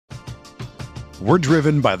We're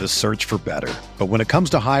driven by the search for better. But when it comes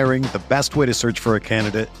to hiring, the best way to search for a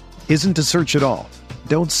candidate isn't to search at all.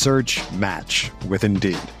 Don't search, match with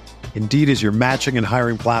Indeed. Indeed is your matching and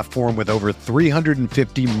hiring platform with over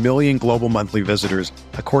 350 million global monthly visitors,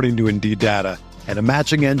 according to Indeed data, and a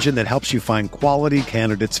matching engine that helps you find quality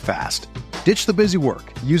candidates fast. Ditch the busy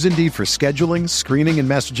work. Use Indeed for scheduling, screening, and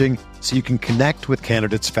messaging so you can connect with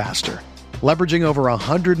candidates faster. Leveraging over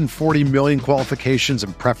 140 million qualifications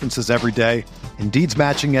and preferences every day, Indeed's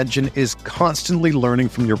matching engine is constantly learning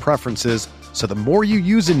from your preferences, so the more you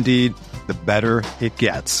use Indeed, the better it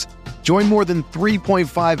gets. Join more than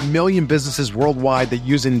 3.5 million businesses worldwide that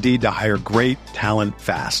use Indeed to hire great talent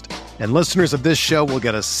fast. And listeners of this show will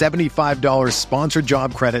get a $75 sponsored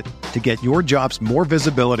job credit to get your jobs more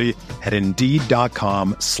visibility at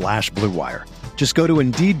Indeed.com/Blue Wire. Just go to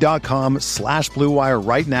Indeed.com/Blue Wire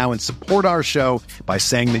right now and support our show by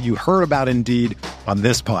saying that you heard about Indeed on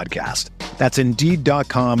this podcast. That's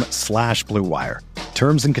Indeed.com/Blue Wire.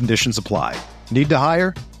 Terms and conditions apply. Need to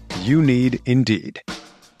hire? You need Indeed.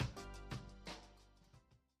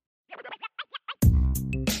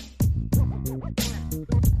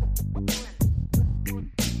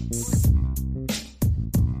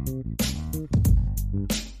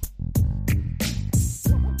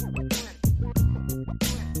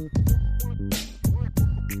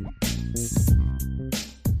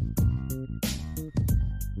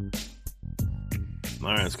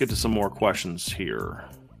 All right, let's get to some more questions here.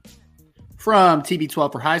 From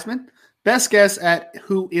TB12 for Heisman. Best guess at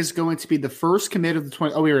who is going to be the first commit of the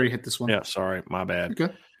 20. Oh, we already hit this one. Yeah, sorry, my bad.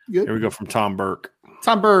 Okay, good. Here we go from Tom Burke.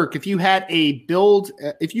 Tom Burke, if you had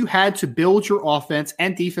to build your offense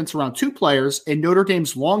and defense around two players in Notre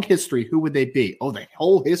Dame's long history, who would they be? Oh, the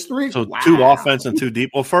whole history? So two offense and two deep.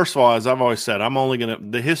 Well, first of all, as I've always said, I'm only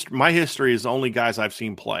going to my history is only guys I've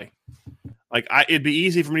seen play. Like it'd be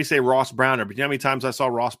easy for me to say Ross Browner, but you know how many times I saw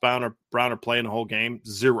Ross Browner play in the whole game?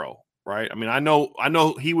 Zero, right? I mean, I know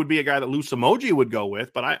he would be a guy that Lou Emoji would go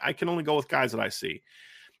with, but I can only go with guys that I see.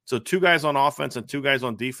 So two guys on offense and two guys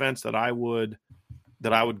on defense that I would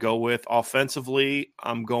go with. Offensively,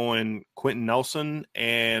 I'm going Quentin Nelson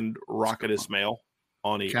and Rocket Ismail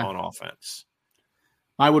on offense.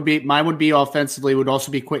 Mine would be offensively would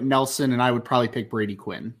also be Quentin Nelson, and I would probably pick Brady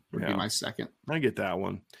Quinn would be my second. I get that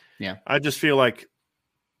one. Yeah. I just feel like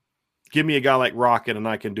give me a guy like Rocket and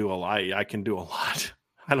I can do a lot. I can do a lot.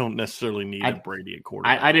 I don't necessarily need a Brady at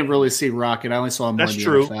quarterback. I didn't really see Rocket. I only saw him. That's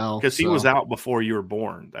true because he was out before you were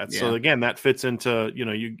born. So again, that fits into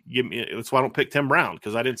you give me. That's why I don't pick Tim Brown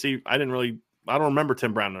because I don't remember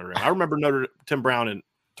Tim Brown at Notre Dame. I remember Tim Brown and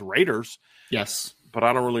the Raiders. Yes, but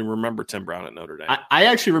I don't really remember Tim Brown at Notre Dame. I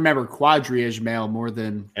actually remember Quadri Ismail more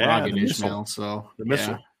than Rocket Ismail. So the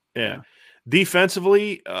missile, yeah.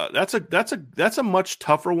 Defensively, that's a much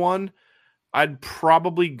tougher one. I'd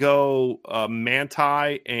probably go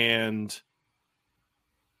Manti and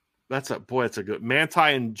that's a good Manti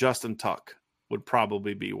and Justin Tuck would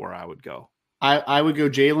probably be where I would go. I would go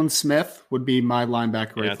Jalen Smith would be my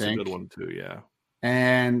linebacker. Yeah, I think that's a good one too. Yeah,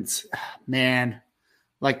 and man,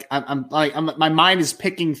 like I'm my mind is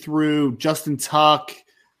picking through Justin Tuck,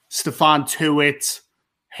 Stephon Tuitt,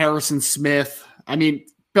 Harrison Smith. I mean,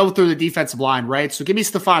 built through the defensive line, right? So give me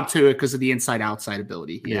Stephon Tuitt because of the inside-outside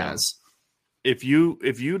ability he has. If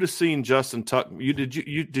you'd have seen Justin Tuck,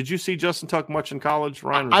 did you see Justin Tuck much in college,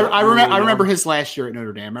 Ryan? I remember his last year at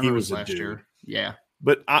Notre Dame. I remember his last year. Yeah.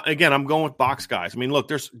 But again, I'm going with box guys. I mean, look,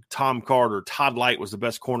 there's Tom Carter. Todd Light was the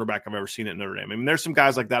best cornerback I've ever seen at Notre Dame. I mean, there's some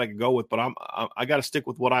guys like that I could go with, but I got to stick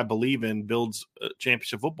with what I believe in builds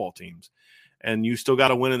championship football teams. And you still got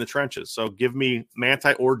to win in the trenches. So give me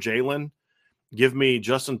Manti or Jalen. Give me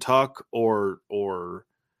Justin Tuck or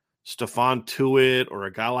Stephon Tuitt or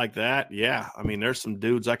a guy like that. Yeah, I mean, there's some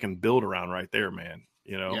dudes I can build around right there, man.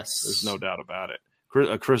 Yes. There's no doubt about it.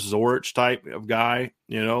 A Chris Zorich type of guy,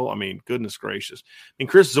 I mean, goodness gracious. I mean,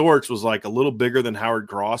 Chris Zorich was like a little bigger than Howard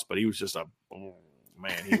Cross, but he was just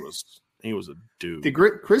he was a dude. Did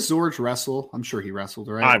Chris Zorich wrestle? I'm sure he wrestled,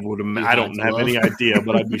 right? I don't have any idea,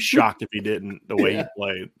 but I'd be shocked if he didn't the way he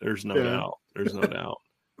played. There's no doubt. There's no doubt.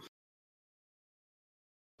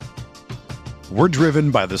 We're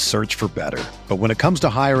driven by the search for better. But when it comes to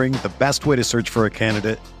hiring, the best way to search for a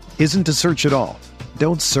candidate isn't to search at all.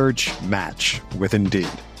 Don't search, match with Indeed.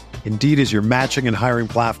 Indeed is your matching and hiring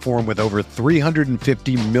platform with over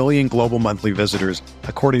 350 million global monthly visitors,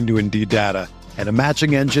 according to Indeed data, and a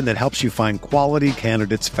matching engine that helps you find quality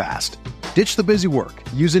candidates fast. Ditch the busy work.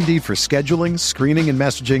 Use Indeed for scheduling, screening, and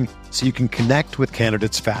messaging so you can connect with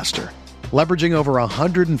candidates faster. Leveraging over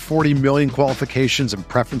 140 million qualifications and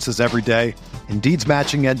preferences every day, Indeed's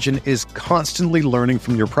matching engine is constantly learning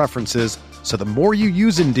from your preferences, So the more you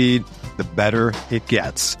use Indeed, the better it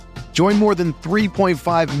gets. Join more than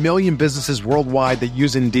 3.5 million businesses worldwide that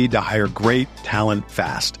use Indeed to hire great talent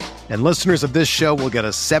fast. And listeners of this show will get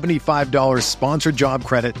a $75 sponsored job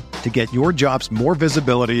credit to get your jobs more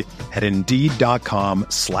visibility at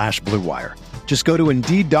Indeed.com/Blue Wire. Just go to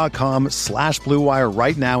Indeed.com/Blue Wire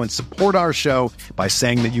right now and support our show by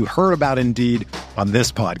saying that you heard about Indeed on this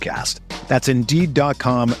podcast. That's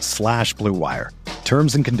Indeed.com/Blue Wire.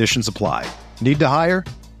 Terms and conditions apply. Need to hire?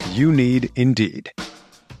 You need Indeed.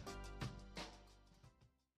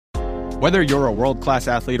 Whether you're a world-class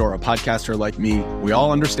athlete or a podcaster like me, we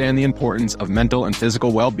all understand the importance of mental and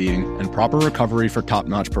physical well-being and proper recovery for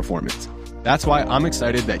top-notch performance. That's why I'm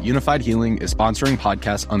excited that Unified Healing is sponsoring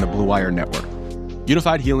podcasts on the Blue Wire Network.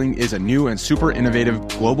 Unified Healing is a new and super innovative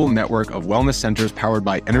global network of wellness centers powered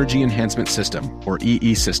by Energy Enhancement System, or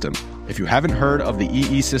EE System. If you haven't heard of the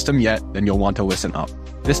EE System yet, then you'll want to listen up.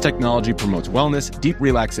 This technology promotes wellness, deep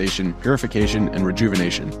relaxation, purification, and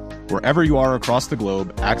rejuvenation. Wherever you are across the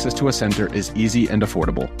globe, access to a center is easy and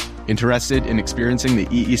affordable. Interested in experiencing the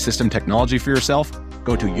EE System technology for yourself?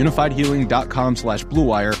 Go to unifiedhealing.com/Blue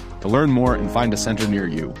Wire to learn more and find a center near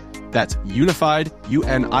you. That's unified,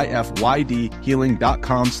 UNIFYD,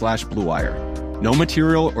 healing.com/Blue Wire. No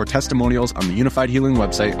material or testimonials on the Unified Healing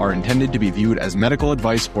website are intended to be viewed as medical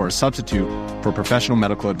advice or a substitute for professional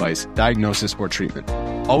medical advice, diagnosis, or treatment.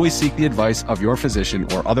 Always seek the advice of your physician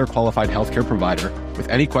or other qualified healthcare provider with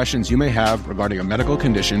any questions you may have regarding a medical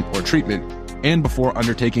condition or treatment and before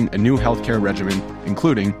undertaking a new healthcare regimen,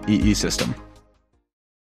 including EE System.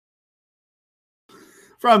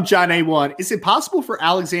 From John A1, is it possible for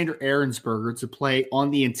Alexander Ahrensberger to play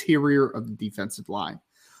on the interior of the defensive line?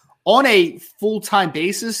 On a full-time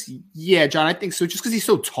basis, yeah, John, I think so, just because he's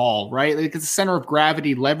so tall, right? Like it's a center of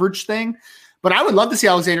gravity leverage thing. But I would love to see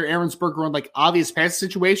Alexander Ahrensberger on like obvious pass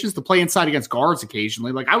situations to play inside against guards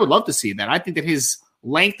occasionally. Like I would love to see that. I think that his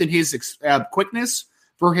length and his quickness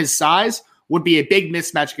for his size would be a big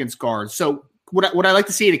mismatch against guards. So would I like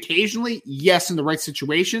to see it occasionally? Yes, in the right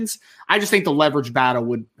situations. I just think the leverage battle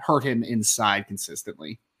would hurt him inside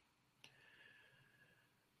consistently.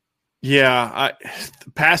 Yeah,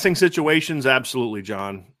 passing situations, absolutely,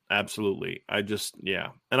 John. Absolutely.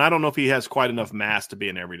 And I don't know if he has quite enough mass to be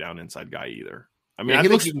an every down inside guy either. I mean, I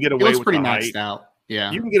think you can get away with the height. Out.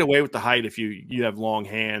 Yeah. You can get away with the height if you have long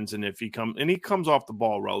hands and if he comes off the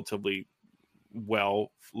ball relatively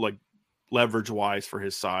well, like leverage wise for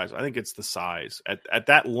his size. I think it's the size at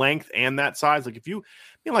that length and that size. Like if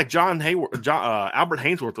like Albert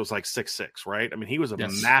Hainsworth was like 6'6", right? I mean, he was a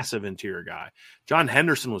massive interior guy. John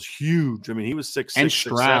Henderson was huge. I mean, he was 6'6", and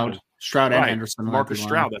Stroud. 6'7". Stroud and Henderson. Marcus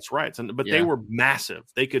Stroud, that's right. But they were massive.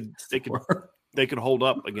 They could hold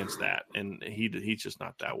up against that, and he's just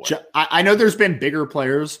not that way. I know there's been bigger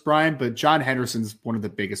players, Brian, but John Henderson's one of the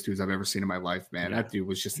biggest dudes I've ever seen in my life, man. Yeah. That dude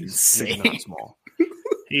was just insane. He's not small.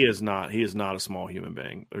 He is not a small human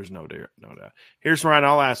being. There's no doubt. Here's Ryan.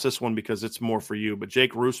 I'll ask this one because it's more for you. But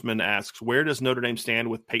Jake Roosman asks, where does Notre Dame stand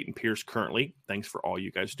with Peyton Pierce currently? Thanks for all you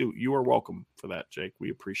guys do. You are welcome for that, Jake. We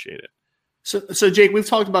appreciate it. So Jake, we've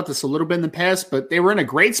talked about this a little bit in the past, but they were in a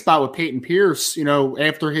great spot with Peyton Pierce,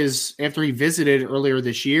 after he visited earlier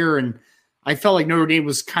this year. And I felt like Notre Dame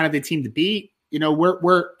was kind of the team to beat,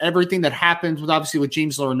 where everything that happened with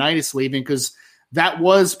James Laurinaitis leaving, because that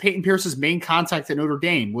was Peyton Pierce's main contact at Notre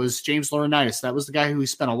Dame was James Laurinaitis. That was the guy who he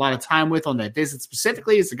spent a lot of time with on that visit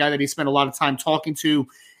specifically. It's the guy that he spent a lot of time talking to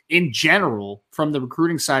in general from the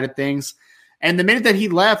recruiting side of things. And the minute that he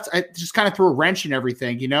left, I just kind of threw a wrench in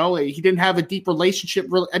everything. He didn't have a deep relationship.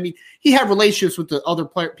 I mean, he had relationships with the other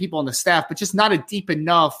people on the staff, but just not a deep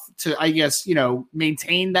enough to, I guess,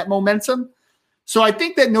 maintain that momentum. So I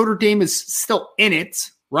think that Notre Dame is still in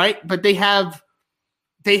it, right? But they have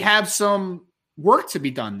some work to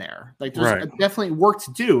be done there. Like there's definitely work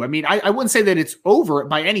to do. I mean, I wouldn't say that it's over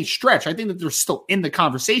by any stretch. I think that they're still in the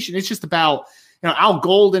conversation. It's just about, Al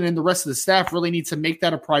Golden and the rest of the staff really need to make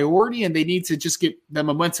that a priority, and they need to just get the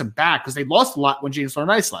momentum back because they lost a lot when James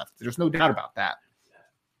Laurinaitis left. There's no doubt about that.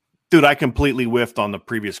 Dude, I completely whiffed on the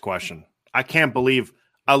previous question. I can't believe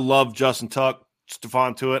I love Justin Tuck,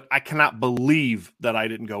 Stephon Tuitt. I cannot believe that I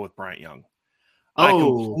didn't go with Bryant Young. I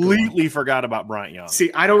completely forgot about Bryant Young.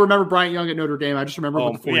 See, I don't remember Bryant Young at Notre Dame. I just remember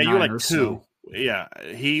with the 49ers. Yeah, you were like 2. So. Yeah,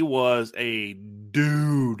 he was a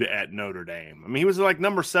dude at Notre Dame. I mean, he was like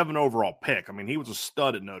number 7 overall pick. I mean, he was a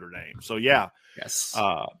stud at Notre Dame. So, yeah. Yes.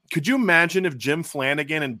 Could you imagine if Jim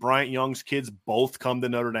Flanagan and Bryant Young's kids both come to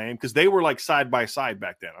Notre Dame? Because they were like side by side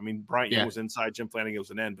back then. I mean, Bryant Young was inside, Jim Flanagan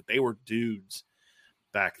was an end, but they were dudes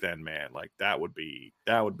back then, man. Like that would be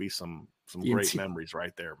some some great memories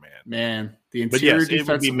right there, man. Man, the interior but yes,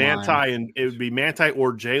 it would be Manti line. And it would be Manti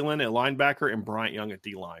or Jalen at linebacker and Bryant Young at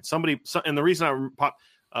D-line. And the reason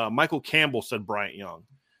Michael Campbell said Bryant Young.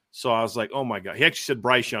 So I was like, oh, my God. He actually said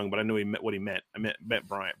Bryce Young, but I knew he meant what he meant. I meant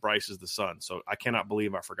Bryant. Bryce is the son. So I cannot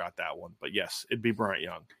believe I forgot that one. But, yes, it'd be Bryant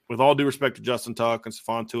Young. With all due respect to Justin Tuck and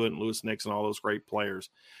Stephon Tuitt and Lewis Nix and all those great players,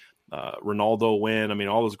 Ronaldo Wynn, I mean,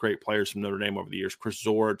 all those great players from Notre Dame over the years, Chris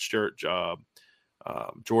Zorich,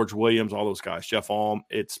 George Williams, all those guys, Jeff Alm,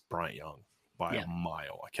 it's Bryant Young by a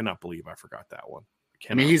mile. I cannot believe I forgot that one.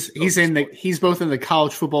 I mean, he's both in the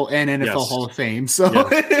college football and NFL Hall of Fame. So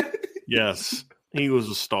yes. He was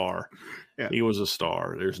a star. Yeah. He was a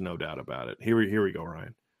star. There's no doubt about it. Here we go,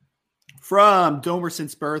 Ryan. From Domer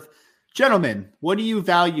Since Birth. Gentlemen, what do you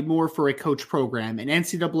value more for a coach program? An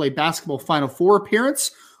NCAA basketball Final Four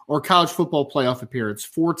appearance or college football playoff appearance?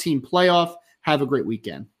 4-team playoff. Have a great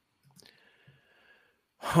weekend.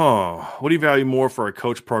 What do you value more for a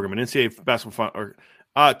coach program? An NCAA basketball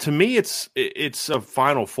final? To me, it's a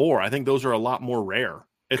Final Four. I think those are a lot more rare.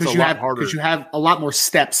 It's a lot harder because you have a lot more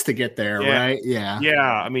steps to get there, right? Yeah. Yeah.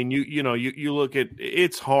 I mean, you look at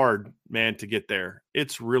it's hard, man, to get there.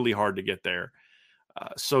 It's really hard to get there.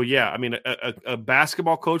 So yeah, I mean, a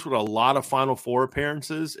basketball coach with a lot of Final Four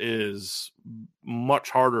appearances is much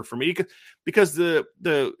harder for me because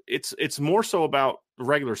it's more so about the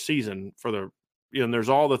regular season for the and there's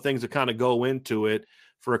all the things that kind of go into it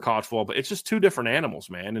for a college football, but it's just two different animals,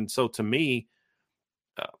 man. And so to me,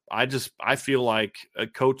 I feel like a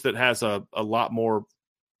coach that has a lot more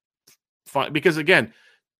fun because again,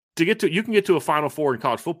 you can get to a Final Four in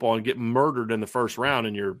college football and get murdered in the first round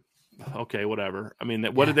and you're okay, whatever. I mean,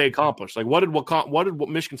 what did they accomplish? Like what did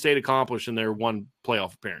Michigan State accomplish in their one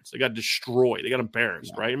playoff appearance? They got destroyed. They got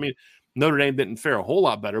embarrassed, right? I mean, Notre Dame didn't fare a whole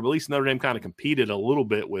lot better, but at least Notre Dame kind of competed a little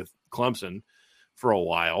bit with Clemson for a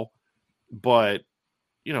while. But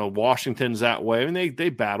Washington's that way. I mean, they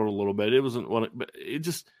battled a little bit. It wasn't one, but it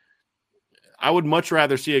just. I would much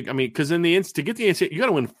rather see it. I mean, because to get the NCAA, you got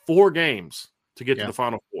to win 4 games to get to the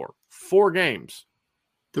Final Four. 4 games.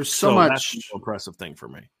 There's so much. That's an impressive thing for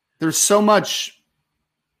me. There's so much.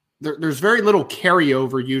 There's very little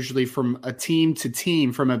carryover usually from a team to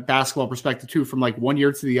team from a basketball perspective too, from like one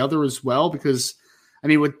year to the other as well. Because I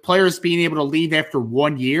mean, with players being able to leave after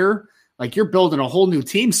 1 year. Like you're building a whole new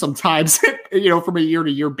team sometimes, from a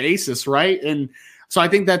year-to-year basis, right? And so I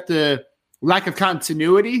think that the lack of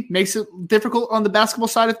continuity makes it difficult on the basketball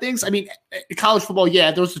side of things. I mean, college football,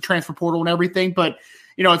 there's the transfer portal and everything, but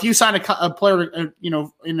if you sign a player,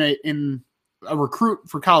 in a recruit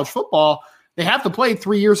for college football, they have to play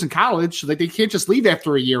 3 years in college, so they can't just leave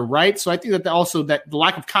after a year, right? So I think that also that the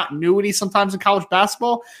lack of continuity sometimes in college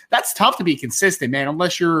basketball, that's tough to be consistent, man,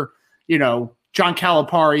 unless you're, John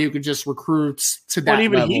Calipari, who could just recruit to that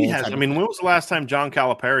level. He has. I mean, when was the last time John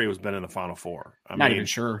Calipari has been in the Final Four? Not even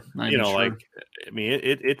sure.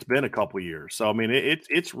 It's been a couple years. So, I mean,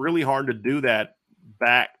 it's really hard to do that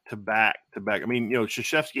back to back to back. I mean,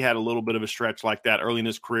 Krzyzewski had a little bit of a stretch like that early in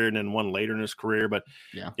his career and then one later in his career. But,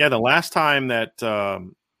 the last time that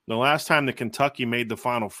Kentucky made the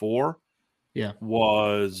Final Four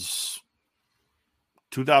was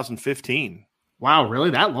 2015. Wow, really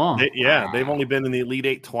that long? They've only been in the Elite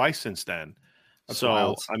Eight twice since then. That's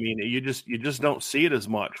wild. I mean, you just don't see it as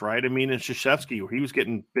much, right? I mean, in Krzyzewski, he was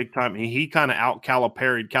getting big time. He kind of out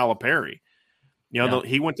Calipari.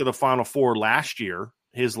 He went to the Final Four last year,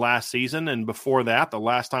 his last season, and before that, the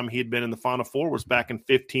last time he had been in the Final Four was back in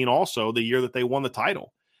 2015, also the year that they won the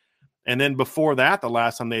title. And then before that, the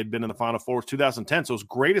last time they had been in the Final Four was 2010. So as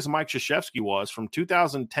great as Mike Krzyzewski was, from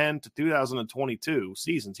 2010 to 2022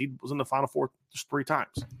 seasons, he was in the Final Four just 3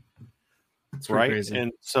 times. That's right. Crazy.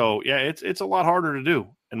 And so, it's a lot harder to do,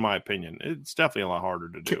 in my opinion. It's definitely a lot harder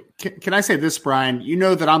to do. Can I say this, Brian? You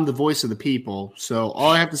know that I'm the voice of the people. So all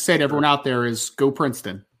I have to say to everyone out there is go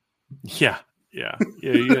Princeton. Yeah.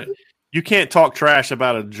 You can't talk trash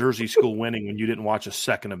about a Jersey school winning when you didn't watch a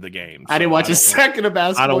second of the game. So I didn't watch a second of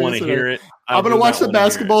basketball. I don't want to hear it. I'm going to watch the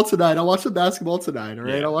basketball tonight. I'll watch the basketball tonight. All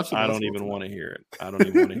right. Yeah, I'll watch the I don't even want to hear it. I don't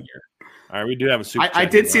even want to hear it. All right. We do have a super. I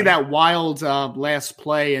did see that wild last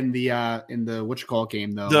play in the what you call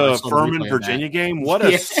game though. The Furman Virginia game. What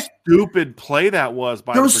a stupid play that was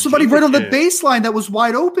by. There was somebody right on the baseline that was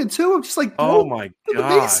wide open too. I'm just like, oh my god, the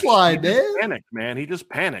baseline, man. Panicked, man. He just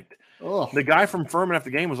panicked. Oh. The guy from Furman after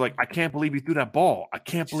the game was like, I can't believe he threw that ball. I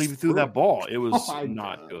can't believe he threw that ball. It was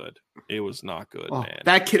not good. It was not good, man.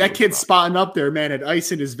 That kid's spotting up there, man, had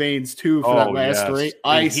ice in his veins too for that last three.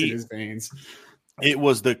 Ice in his veins. It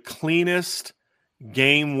was the cleanest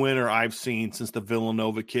game winner I've seen since the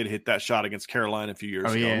Villanova kid hit that shot against Carolina a few years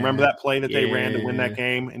ago. Yeah. Remember that play that they ran to win that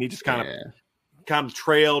game? And he just kind of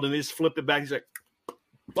trailed and he just flipped it back. He's like,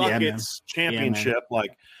 buckets, championship.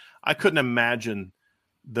 Like, I couldn't imagine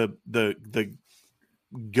the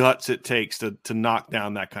guts it takes to knock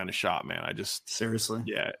down that kind of shot, man. I just seriously.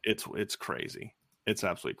 Yeah, it's crazy. It's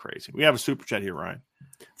absolutely crazy. We have a super chat here, Ryan.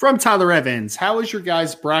 From Tyler Evans, how is your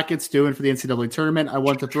guys' brackets doing for the NCAA tournament? I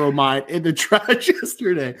want to throw mine in the trash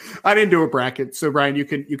yesterday. I didn't do a bracket, so Ryan, you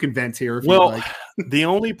can vent here if you like. The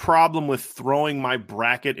only problem with throwing my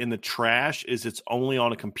bracket in the trash is it's only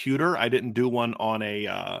on a computer. I didn't do one on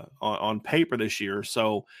on paper this year,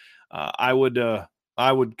 so I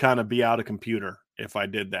would kind of be out of computer if I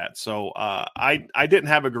did that. So I didn't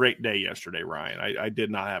have a great day yesterday, Ryan. I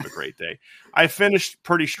did not have a great day. I finished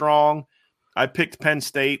pretty strong. I picked Penn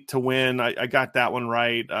State to win. I got that one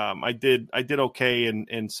right. I did okay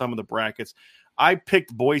in some of the brackets. I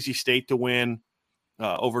picked Boise State to win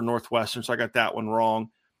over Northwestern, so I got that one wrong.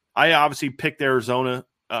 I obviously picked Arizona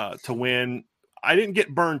to win. I didn't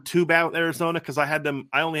get burned too bad with Arizona because I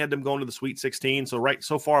only had them going to the Sweet 16.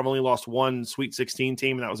 So far I've only lost one Sweet 16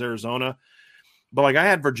 team, and that was Arizona. But I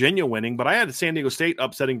had Virginia winning, but I had San Diego State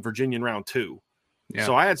upsetting Virginia in round 2. Yeah.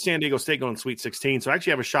 So I had San Diego State going to Sweet 16. So I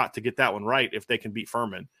actually have a shot to get that one right if they can beat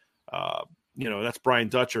Furman. That's Brian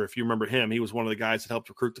Dutcher. If you remember him, he was one of the guys that helped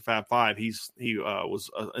recruit the Fab Five. He was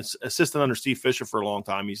an assistant under Steve Fisher for a long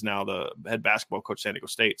time. He's now the head basketball coach at San Diego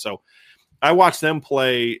State. So I watched them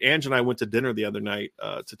play. Ange and I went to dinner the other night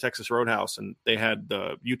to Texas Roadhouse, and they had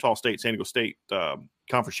the Utah State, San Diego State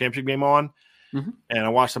conference championship game on. Mm-hmm. And I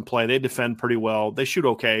watched them play. They defend pretty well. They shoot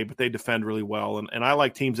okay, but they defend really well. And I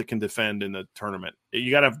like teams that can defend in the tournament. You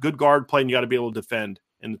got to have good guard play, and you got to be able to defend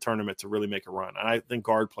in the tournament to really make a run. And I think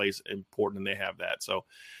guard play is important, and they have that. So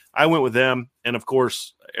I went with them. And, of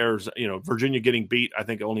course, Virginia getting beat, I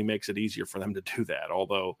think only makes it easier for them to do that.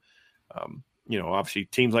 Although, obviously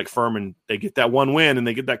teams like Furman, they get that one win, and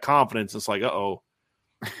they get that confidence. It's like, uh-oh.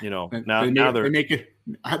 They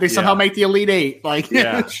somehow make the Elite Eight.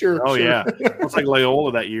 Sure. Oh, sure. Yeah. It's like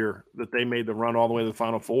Loyola that year that they made the run all the way to the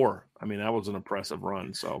Final Four. I mean, that was an impressive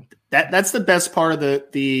run. So that's the best part of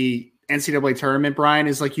the NCAA tournament, Brian,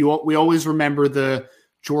 is we always remember the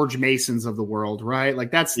George Masons of the world, right?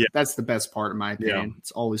 That's the best part, in my opinion. Yeah.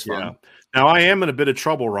 It's always fun. Yeah. Now, I am in a bit of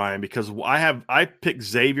trouble, Ryan, because I picked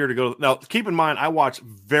Xavier to go. Now, keep in mind, I watch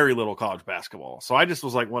very little college basketball. So I just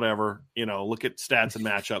was like, whatever, look at stats and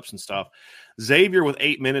matchups and stuff. Xavier with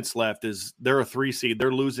 8 minutes left they're a 3 seed.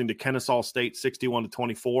 They're losing to Kennesaw State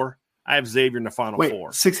 61-24. I have Xavier in the Final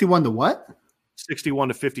Four. 61 to what?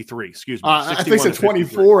 61-53. Excuse me. I think it's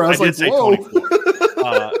 24. I was like, whoa.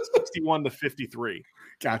 61-53.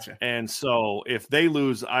 Gotcha. And so if they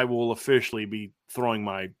lose, I will officially be throwing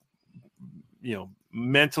my,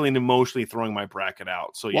 mentally and emotionally throwing my bracket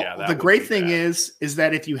out. So the great thing is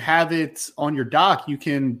that if you have it on your doc, you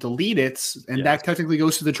can delete it, and that technically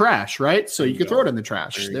goes to the trash, right? So you can throw it in the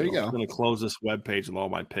trash. There you go. I'm going to close this webpage with all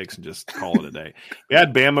my picks and just call it a day. We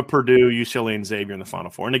had Bama, Purdue, UCLA, and Xavier in the Final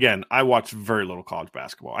Four. And again, I watched very little college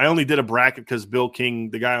basketball. I only did a bracket because Bill King,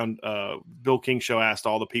 the guy on Bill King's show, asked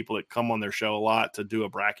all the people that come on their show a lot to do a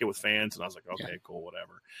bracket with fans, and I was like, okay, cool,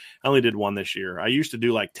 whatever. I only did one this year. I used to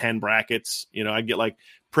do 10 brackets. I'd get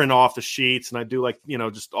print off the sheets, and I do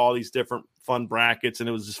just all these different fun brackets, and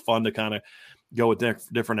it was just fun to kind of go with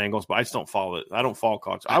different angles, but I just don't follow it. I don't follow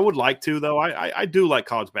college. I would like to, though. I do like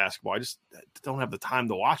college basketball. I just don't have the time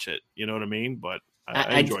to watch it. You know what I mean? But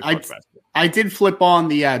I enjoy college basketball. I did flip on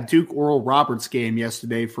the Duke Oral Roberts game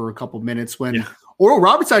yesterday for a couple minutes when Oral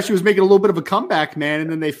Roberts actually was making a little bit of a comeback, man,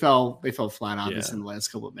 and then they fell flat on us in the last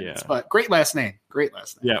couple of minutes. But great last name.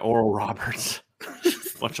 Yeah, Oral Roberts.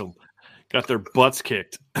 Bunch of got their butts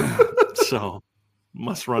kicked. So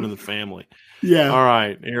must run in the family. Yeah. All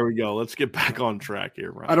right, here we go. Let's get back on track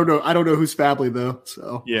here, Ryan. I don't know whose family though.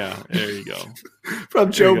 So yeah, there you go.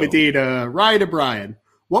 From Joe Medina, Ryan to Brian.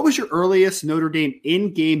 What was your earliest Notre Dame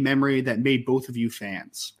in-game memory that made both of you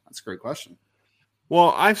fans? That's a great question.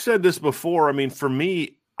 Well, I've said this before. I mean, for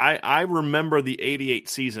me, I remember the 88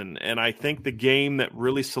 season, and I think the game that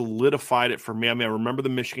really solidified it for me, I remember the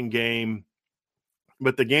Michigan game,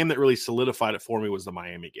 but the game that really solidified it for me was the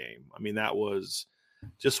Miami game. I mean, that was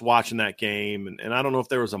just watching that game, and I don't know if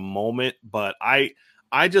there was a moment, but I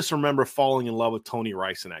just remember falling in love with Tony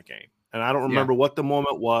Rice in that game. And I don't remember what the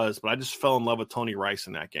moment was, but I just fell in love with Tony Rice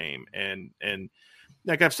in that game. And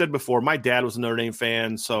like I've said before, my dad was a Notre Dame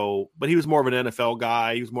fan, but he was more of an NFL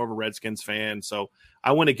guy. He was more of a Redskins fan. So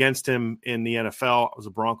I went against him in the NFL. I was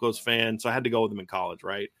a Broncos fan, so I had to go with him in college,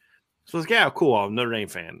 right? So I was like, yeah, cool. I'm a Notre Dame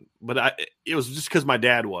fan. But it was just because my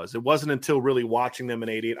dad was. It wasn't until really watching them in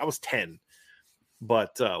 '88. I was 10.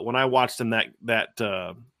 But when I watched them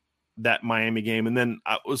that Miami game, and then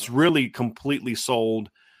I was really completely sold,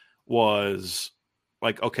 was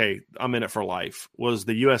like, okay, I'm in it for life, was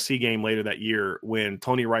the USC game later that year when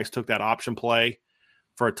Tony Rice took that option play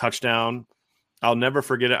for a touchdown. I'll never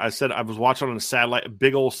forget it. I said I was watching on a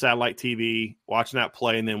big old satellite TV, watching that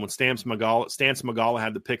play, and then when Stance Magala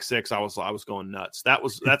had the pick six, I was going nuts.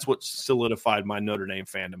 That's what solidified my Notre Dame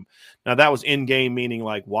fandom. Now that was in game, meaning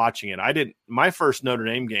like watching it. My first Notre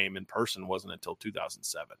Dame game in person wasn't until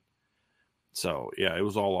 2007. So yeah, it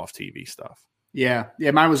was all off TV stuff. Yeah,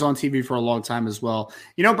 mine was on TV for a long time as well.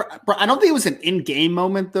 You know, but I don't think it was an in-game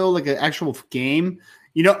moment though, like an actual game.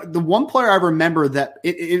 You know, the one player I remember that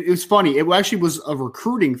it was funny. It actually was a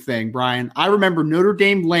recruiting thing, Brian. I remember Notre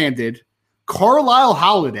Dame landed Carlisle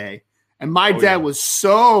Holiday, and my dad was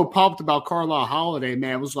so pumped about Carlisle Holiday.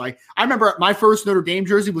 Man, it was like, I remember my first Notre Dame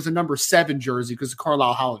jersey was a number 7 jersey because of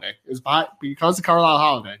Carlisle Holiday. It was because of Carlisle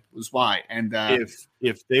Holiday was why. And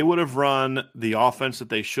if they would have run the offense that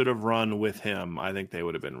they should have run with him, I think they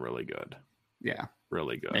would have been really good. Yeah,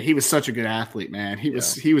 really good. Man, he was such a good athlete, man. He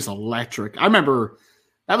was electric. I remember.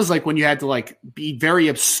 That was like when you had to like be very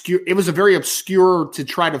obscure. It was a very obscure to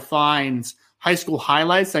try to find high school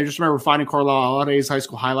highlights. I just remember finding Carlisle Holiday's high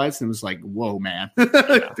school highlights and it was like, whoa, man.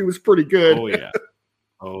 It was pretty good.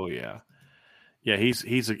 Oh yeah. Yeah, he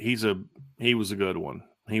was a good one.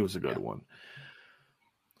 He was a good one.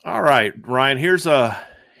 All right, Ryan, here's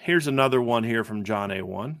another one here from John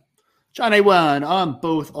A1. John A1 on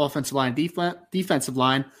both offensive line and defensive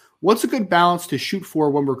line. What's a good balance to shoot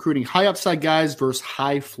for when recruiting high upside guys versus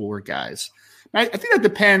high floor guys? I think that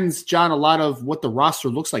depends, John, a lot of what the roster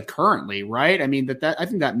looks like currently, right? I mean, I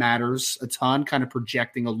think that matters a ton, kind of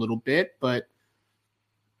projecting a little bit, but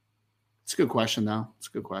it's a good question, though. It's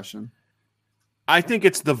a good question. I think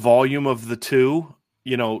it's the volume of the two.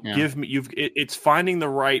 You know, it's finding the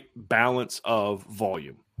right balance of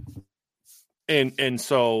volume. And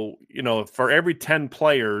so, you know, for every 10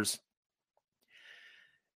 players,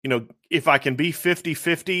 you know, if I can be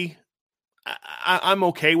 50-50, I'm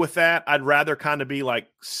okay with that. I'd rather kind of be like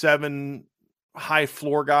 7 high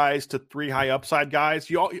floor guys to 3 high upside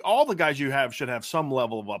guys. All the guys you have should have some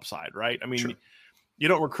level of upside, right? I mean, you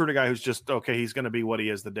don't recruit a guy who's just, okay, he's going to be what he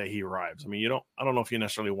is the day he arrives. I mean, I don't know if you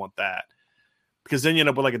necessarily want that, because then you end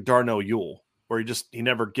up with like a Darnell Ewell where he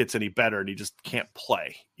never gets any better and he just can't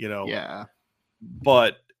play, you know? Yeah.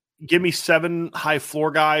 But give me 7 high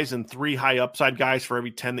floor guys and 3 high upside guys for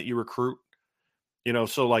every 10 that you recruit. You know,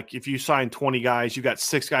 so like if you sign 20 guys, you got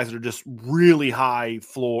 6 guys that are just really high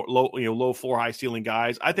floor, low floor, high ceiling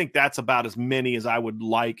guys. I think that's about as many as I would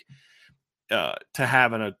like to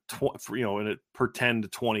have in a per 10 to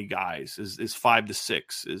 20 guys is 5 to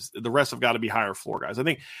 6. Is the rest have got to be higher floor guys. I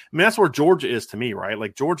mean that's where Georgia is to me, right?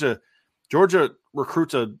 Like Georgia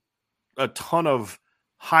recruits a ton of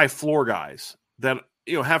high floor guys that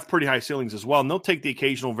have pretty high ceilings as well. And they'll take the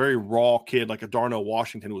occasional very raw kid like a Darnell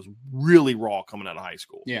Washington who was really raw coming out of high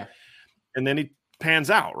school. Yeah. And then he pans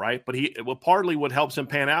out, right? But partly what helps him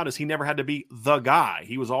pan out is he never had to be the guy.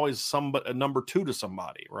 He was always a number 2 to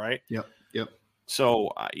somebody, right? Yep. So,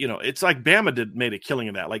 it's like Bama made a killing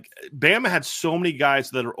of that. Like Bama had so many guys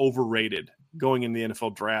that are overrated going in the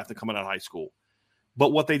NFL draft and coming out of high school.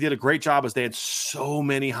 But what they did a great job is they had so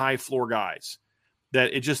many high floor guys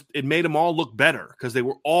that it made them all look better because they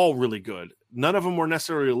were all really good. None of them were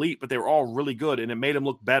necessarily elite, but they were all really good, and it made them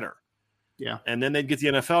look better. Yeah. And then they'd get the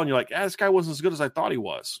NFL, and you're like, this guy wasn't as good as I thought he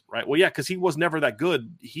was, right? Well, yeah, because he was never that good.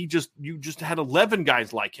 You just had 11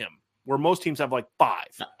 guys like him, where most teams have like 5.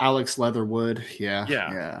 Alex Leatherwood,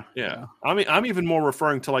 yeah. I mean, I'm even more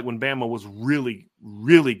referring to like when Bama was really,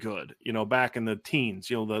 really good, back in the teens,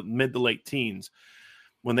 the mid to late teens,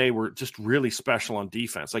 when they were just really special on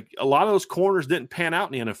defense. Like a lot of those corners didn't pan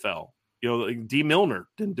out in the NFL. Like D. Milner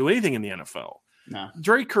didn't do anything in the NFL. No.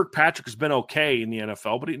 Dre Kirkpatrick has been okay in the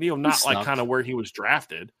NFL, but not like kind of where he was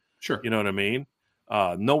drafted. Sure. You know what I mean?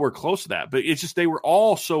 Nowhere close to that. But it's just they were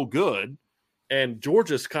all so good, and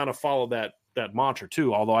Georgia's kind of followed that mantra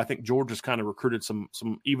too. Although I think Georgia's kind of recruited some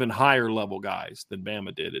even higher level guys than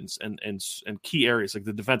Bama did, and key areas like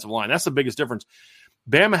the defensive line. That's the biggest difference.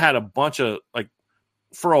 Bama had a bunch of like.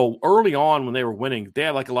 Early on when they were winning, they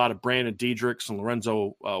had like a lot of Brandon Diedrichs and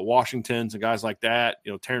Lorenzo Washingtons and guys like that.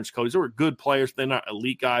 Terrence Cody's. They were good players. They're not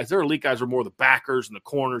elite guys. Their elite guys were more the backers and the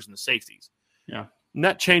corners and the safeties. Yeah. And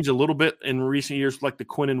that changed a little bit in recent years, like the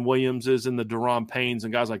Quinnen Williamses and the Deron Paynes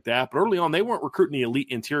and guys like that. But early on, they weren't recruiting the elite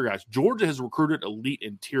interior guys. Georgia has recruited elite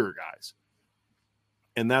interior guys.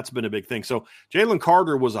 And that's been a big thing. So Jalen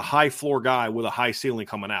Carter was a high floor guy with a high ceiling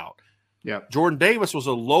coming out. Yeah. Jordan Davis was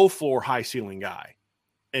a low floor, high ceiling guy.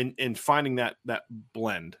 And finding that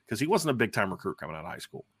blend, because he wasn't a big time recruit coming out of high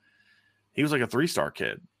school. He was like a 3-star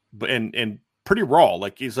kid, but and pretty raw.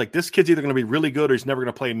 Like he's like, this kid's either going to be really good or he's never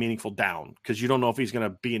going to play a meaningful down, because you don't know if he's going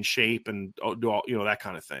to be in shape and do all, that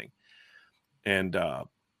kind of thing. And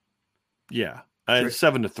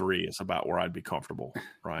 7-3 is about where I'd be comfortable.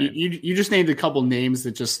 Ryan, you just named a couple names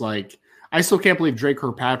that just like, I still can't believe Drake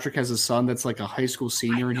Kirkpatrick has a son that's like a high school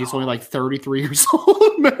senior and he's only like 33 years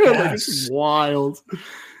old. Man, like, this is wild.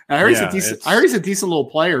 I heard he's a decent little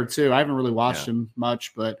player too. I haven't really watched him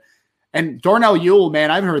much, and Darnell Ewell,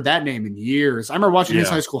 man, I haven't heard that name in years. I remember watching his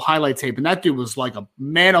high school highlight tape, and that dude was like a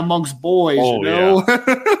man amongst boys. Yeah.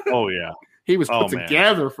 Oh yeah. He was put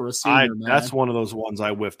together for a senior, man. That's one of those ones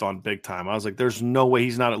I whiffed on big time. I was like, there's no way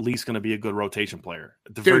he's not at least going to be a good rotation player,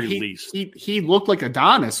 at the very least. He looked like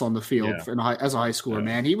Adonis on the field as a high schooler,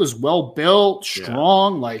 man. He was well-built,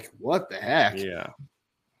 strong. Like, what the heck? Yeah.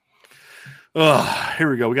 Here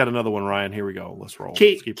we go. We got another one, Ryan. Here we go. Let's roll.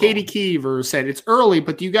 Katie Keever said, it's early,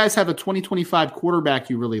 but do you guys have a 2025 quarterback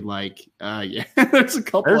you really like? Yeah, there's a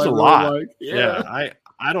couple. There's a really lot. Like. Yeah.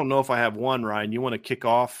 I don't know if I have one, Ryan. You want to kick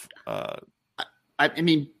off? I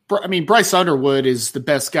mean, Bryce Underwood is the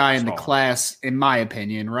best guy in the class, in my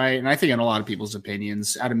opinion, right? And I think in a lot of people's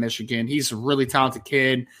opinions out of Michigan. He's a really talented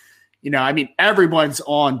kid. Everyone's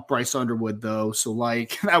on Bryce Underwood, though. So,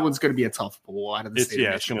 like, that one's going to be a tough pull out of the state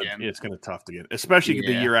of Michigan. It's going to be tough to get, especially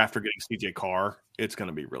the year after getting CJ Carr. It's going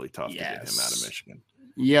to be really tough to get him out of Michigan.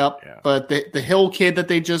 Yep. Yeah. But the Hill kid that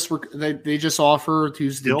they just offered,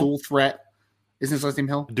 who's the dual threat, isn't his last name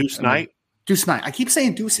Hill? Deuce Knight. Deuce Knight. I keep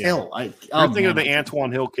saying Deuce Hill. You're thinking of the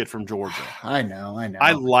Antoine Hill kid from Georgia. I know.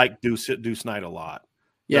 I like Deuce Knight a lot.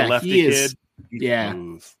 Yeah, the lefty he is. Kid,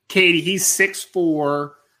 smooth. Katie, he's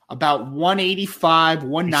 6'4", about 185,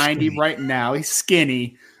 190 right now. He's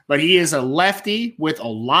skinny, but he is a lefty with a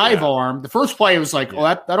live arm. The first play was like,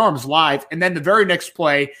 that arm's live. And then the very next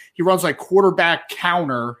play, he runs like quarterback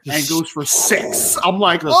counter and goes for 6. I'm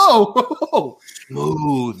like, smooth,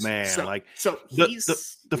 man. So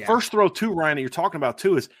the first throw too, Ryan, that you're talking about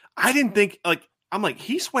too, is I didn't think I'm like,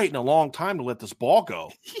 he's waiting a long time to let this ball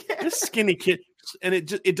go. Yeah. This skinny kid. And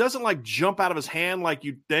it doesn't like jump out of his hand like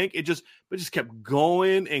you'd think. It just kept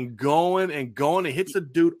going and going and going. It hits the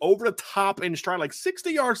dude over the top and stride like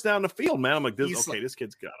 60 yards down the field, man. I'm like, this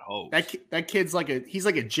kid's got hope. That kid's he's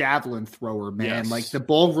like a javelin thrower, man. Yes. Like the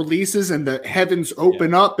ball releases and the heavens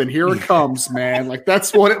open up and here it comes, man. Like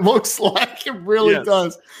that's what it looks like. It really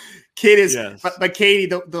does. Kid is, but Katie,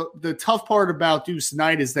 the tough part about Deuce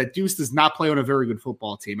Knight is that Deuce does not play on a very good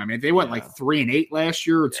football team. I mean, they went like 3-8 last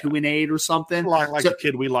year or 2-8 or something. Like the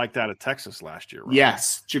kid we liked out of Texas last year, right?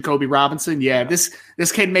 Yes, Jacoby Robinson. Yeah, this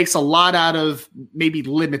kid makes a lot out of maybe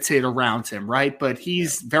limited around him, right? But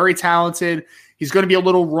he's very talented. He's going to be a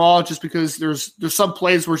little raw just because there's some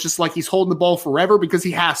plays where it's just like he's holding the ball forever because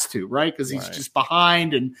he has to, right? Because he's just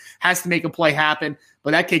behind and has to make a play happen.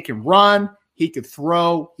 But that kid can run. He could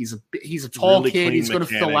throw. He's a tall really kid. He's going to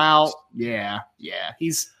fill out. Yeah.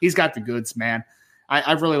 He's got the goods, man.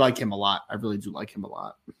 I really like him a lot. I really do like him a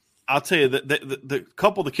lot. I'll tell you that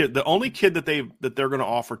the only kid that they're going to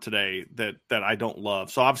offer today that I don't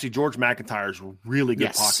love. So obviously George McIntyre is really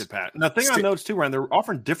good pocket pat. And the thing I noticed too, Ryan, they're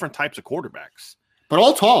offering different types of quarterbacks, but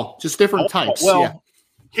all tall, just different types. Well,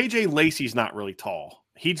 KJ Lacey's not really tall.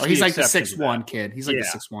 He's like the 6'1" kid. He's like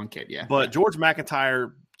the 6'1" kid. Yeah. But George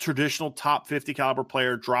McIntyre, traditional top 50 caliber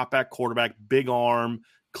player, drop back quarterback, big arm,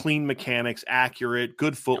 clean mechanics, accurate,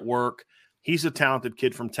 good footwork. He's a talented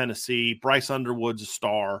kid from Tennessee. Bryce Underwood's a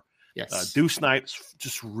star. Yes. Deuce Knight's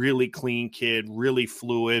just really clean kid, really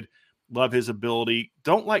fluid. Love his ability.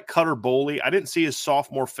 Don't like Cutter Boley. I didn't see his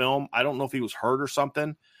sophomore film. I don't know if he was hurt or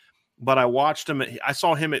something, but I watched him. I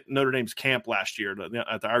saw him at Notre Dame's camp last year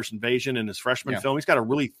at the Irish Invasion in his freshman film. He's got a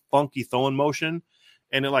really funky throwing motion.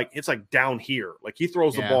 And it's like down here. Like he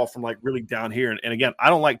throws the ball from like really down here. And again, I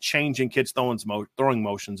don't like changing kids' throwing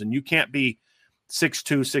motions. And you can't be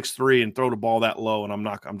 6'2", 6'3", and throw the ball that low. And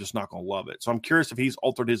I'm just not going to love it. So I'm curious if he's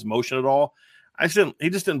altered his motion at all. He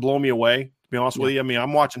just didn't blow me away, to be honest with you. I mean,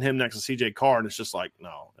 I'm watching him next to CJ Carr, and it's just like,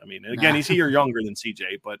 no. I mean, again, he's a year younger than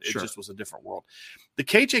CJ, but it just was a different world. The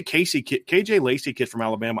KJ Lacey kid from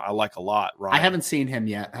Alabama, I like a lot. Ryan. I haven't seen him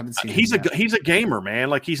yet. He's a gamer, man.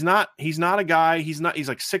 Like he's not a guy. He's like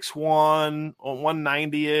 6'1",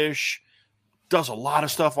 190-ish. Does a lot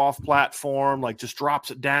of stuff off platform, like just drops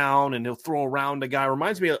it down and he'll throw around a guy.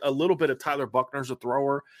 Reminds me a little bit of Tyler Buckner as a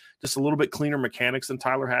thrower, just a little bit cleaner mechanics than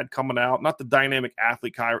Tyler had coming out. Not the dynamic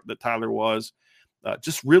athlete that Tyler was,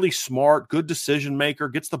 just really smart, good decision maker,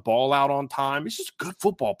 gets the ball out on time. He's just a good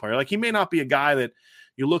football player. Like, he may not be a guy that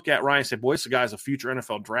you look at, Ryan, and say, boy, this guy's a future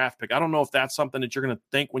NFL draft pick. I don't know if that's something that you're going to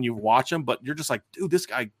think when you watch him, but you're just like, dude, this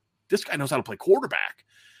guy knows how to play quarterback.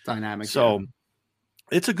 Dynamic. So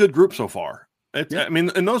it's a good group so far. I mean,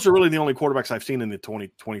 and those are really the only quarterbacks I've seen in the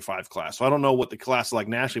 2025 class. So I don't know what the class is like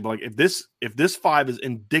nationally, but like if this 5 is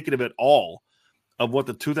indicative at all of what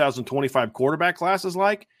the 2025 quarterback class is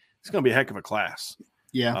like, it's going to be a heck of a class.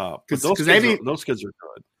 Yeah. Because those kids are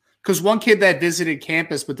good. Because one kid that visited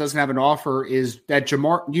campus but doesn't have an offer is that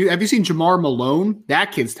Jamar. Have you seen Jamar Malone?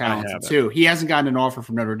 That kid's talented too. He hasn't gotten an offer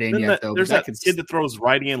from Notre Dame yet, though. There's that kid that throws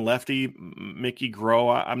righty and lefty, Mickey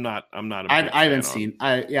Groh. I'm not. I haven't seen.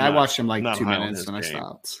 I watched him like 2 minutes and I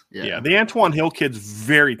stopped. Yeah, the Antoine Hill kid's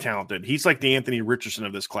very talented. He's like the Anthony Richardson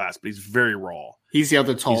of this class, but he's very raw. He's the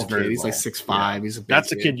other tall kid. He's like 6'5". Yeah. He's a big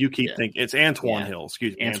That's the kid you keep thinking. It's Antoine Hill.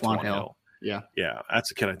 Excuse me, Antoine Hill. Yeah, that's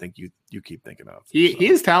the kid I think you keep thinking of. He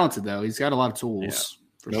is talented though. He's got a lot of tools.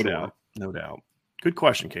 Yeah, no doubt. Good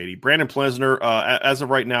question, Katie. Brandon Plesner. As of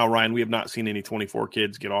right now, Ryan, we have not seen any 24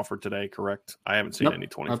 kids get offered today. Correct? I haven't seen any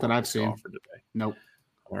 24. Not that I've seen offered today. Nope.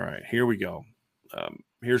 All right, here we go.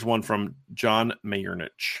 Here's one from John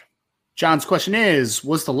Mayernich. John's question is: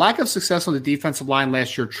 was the lack of success on the defensive line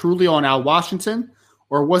last year truly on Al Washington?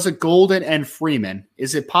 Or was it Golden and Freeman?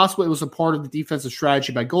 Is it possible it was a part of the defensive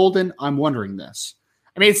strategy by Golden? I'm wondering this.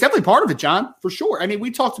 I mean, it's definitely part of it, John, for sure. I mean,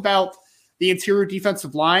 we talked about the interior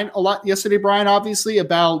defensive line a lot yesterday, Brian, obviously,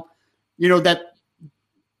 about, that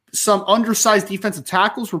some undersized defensive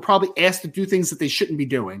tackles were probably asked to do things that they shouldn't be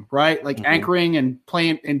doing, right? Like anchoring and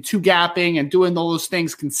playing and two gapping and doing all those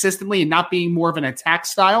things consistently and not being more of an attack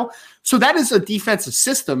style. So that is a defensive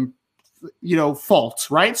system, fault,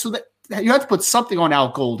 right? So that, you have to put something on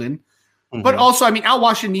Al Golden. But also, I mean, Al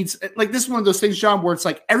Washington needs, like, this is one of those things, John, where it's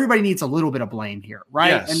like everybody needs a little bit of blame here, right?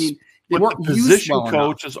 Yes. I mean, the position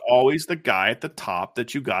coach is always the guy at the top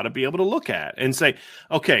that you got to be able to look at and say,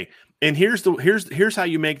 okay, and here's how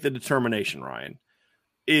you make the determination, Ryan.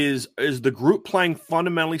 Is the group playing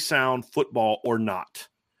fundamentally sound football or not?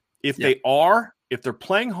 If they're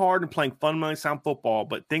playing hard and playing fundamentally sound football,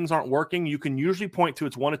 but things aren't working, you can usually point to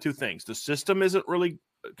it's one of two things. The system isn't really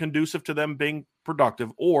conducive to them being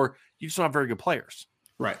productive, or you just don't have very good players.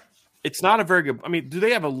 Right. It's not a very good. I mean, do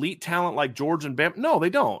they have elite talent like George and Bam? No,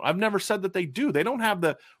 they don't. I've never said that they do. They don't have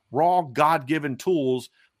the raw God-given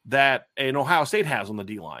tools that an Ohio State has on the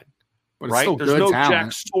D-line. But right? Still There's good no talent.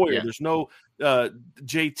 Jack Sawyer. Yeah. There's no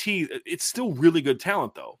JT. It's still really good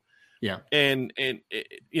talent, though. Yeah. And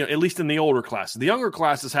at least in the older classes. The younger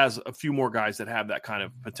classes has a few more guys that have that kind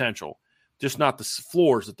of potential. Just not the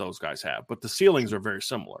floors that those guys have, but the ceilings are very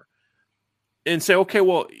similar. And say, okay,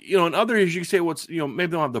 well, in other areas you say, maybe they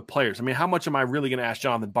don't have the players. I mean, how much am I really going to ask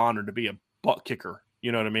Jonathan Bonner to be a butt kicker?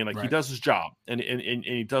 You know what I mean? Like, He does his job and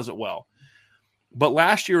he does it well. But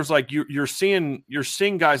last year was like you're seeing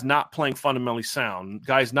guys not playing fundamentally sound,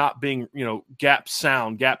 guys not being gap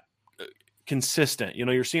consistent.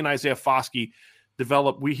 You're seeing Isaiah Foskey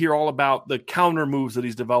develop. We hear all about the counter moves that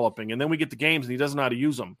he's developing, and then we get the games and he doesn't know how to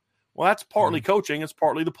use them. Well, that's partly coaching. It's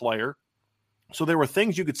partly the player. So there were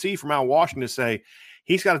things you could see from Al Washington to say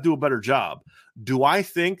he's got to do a better job. Do I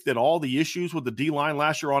think that all the issues with the D-line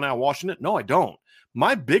last year on Al Washington? No, I don't.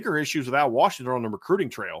 My bigger issues with Al Washington are on the recruiting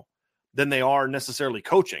trail than they are necessarily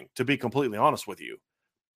coaching, to be completely honest with you.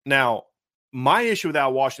 Now, my issue with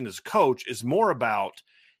Al Washington as coach is more about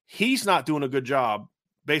he's not doing a good job,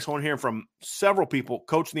 based on hearing from several people,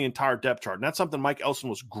 coaching the entire depth chart. And that's something Mike Elson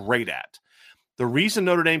was great at. The reason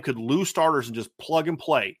Notre Dame could lose starters and just plug and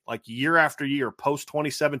play like year after year post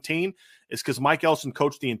 2017 is because Mike Elson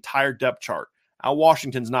coached the entire depth chart. Al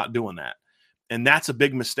Washington's not doing that. And that's a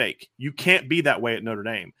big mistake. You can't be that way at Notre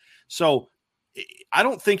Dame. So I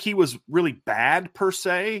don't think he was really bad per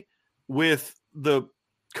se with the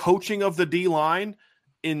coaching of the D-line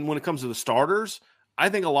when it comes to the starters. I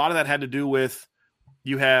think a lot of that had to do with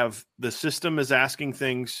you have the system is asking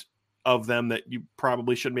things of them that you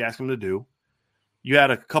probably shouldn't be asking them to do. You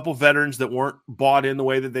had a couple veterans that weren't bought in the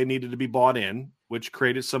way that they needed to be bought in, which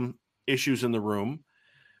created some issues in the room.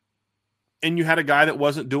 And you had a guy that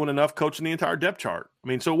wasn't doing enough coaching the entire depth chart. I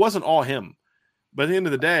mean, so it wasn't all him. But at the end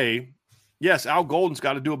of the day, yes, Al Golden's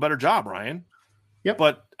got to do a better job, Ryan. Yep.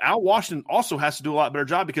 But Al Washington also has to do a lot better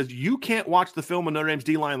job because you can't watch the film of Notre Dame's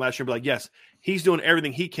D-line last year and be like, yes, he's doing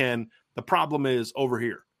everything he can. The problem is over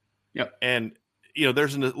here. Yep. And,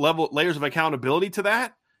 there's layers of accountability to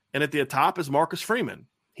that. And at the top is Marcus Freeman.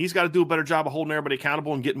 He's got to do a better job of holding everybody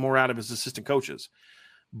accountable and getting more out of his assistant coaches.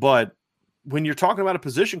 But when you're talking about a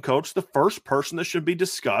position coach, the first person that should be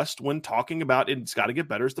discussed when talking about it's got to get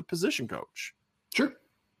better is the position coach. Sure.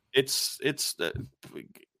 It's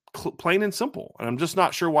plain and simple. And I'm just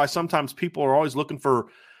not sure why sometimes people are always looking for,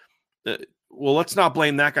 well, let's not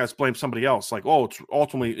blame that guy, let's blame somebody else. Like, oh, it's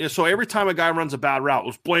ultimately. So every time a guy runs a bad route,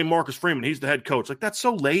 let's blame Marcus Freeman. He's the head coach. Like, that's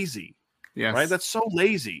so lazy. Yes. Right? That's so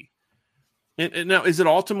lazy. And now, is it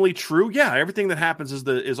ultimately true? Yeah, everything that happens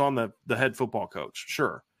is on the head football coach.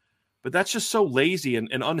 Sure. But that's just so lazy and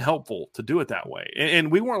unhelpful to do it that way.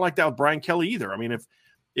 And we weren't like that with Brian Kelly either. I mean,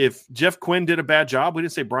 if Jeff Quinn did a bad job, we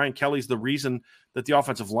didn't say Brian Kelly's the reason that the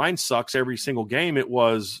offensive line sucks every single game. It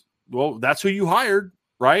was, well, that's who you hired,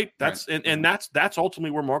 right? That's right. And that's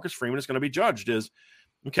ultimately where Marcus Freeman is going to be judged is,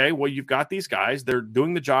 okay, well, you've got these guys, they're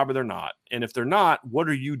doing the job or they're not. And if they're not, what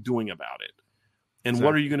are you doing about it? And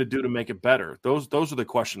what are you going to do to make it better? Those are the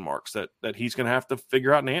question marks that he's going to have to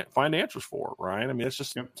figure out and find answers for, right? I mean, it's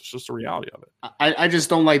just the reality of it. I just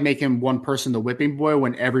don't like making one person the whipping boy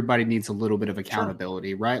when everybody needs a little bit of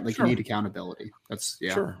accountability, right? Like you need accountability. That's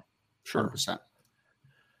sure. 100%.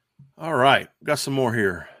 All right, got some more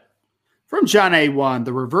here. From John A1,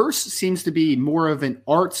 the reverse seems to be more of an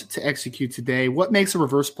art to execute today. What makes a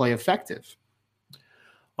reverse play effective?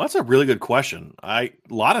 Well, that's a really good question. A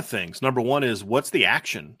lot of things. Number one is, what's the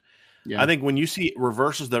action? Yeah. I think when you see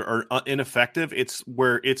reverses that are ineffective, it's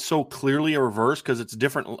where it's so clearly a reverse because it's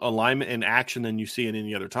different alignment and action than you see in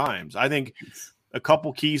any other times. I think a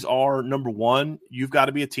couple keys are, number one, you've got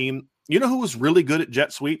to be a team. You know who was really good at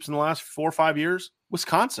jet sweeps in the last 4 or 5 years?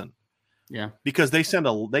 Wisconsin. Yeah. Because they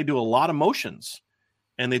do a lot of motions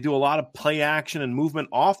and they do a lot of play action and movement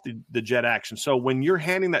off the jet action. So when you're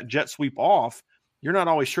handing that jet sweep off, you're not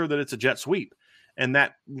always sure that it's a jet sweep. And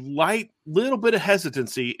that light little bit of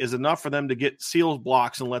hesitancy is enough for them to get seals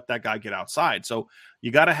blocks and let that guy get outside. So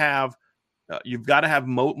you've got to have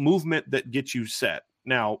movement that gets you set.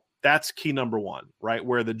 Now that's key number one, right?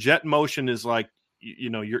 Where the jet motion is like,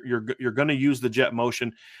 you're going to use the jet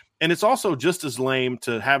motion. And it's also just as lame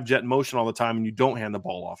to have jet motion all the time and you don't hand the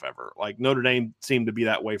ball off ever. Like Notre Dame seemed to be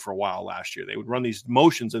that way for a while last year. They would run these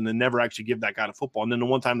motions and then never actually give that guy the football. And then the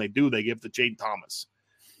one time they do, they give to Jaden Thomas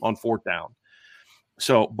on 4th down.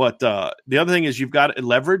 So, but the other thing is you've got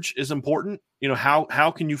leverage is important.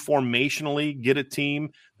 How can you formationally get a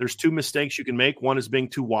team? There's 2 mistakes you can make. One is being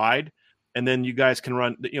too wide. And then you guys can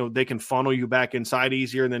run, they can funnel you back inside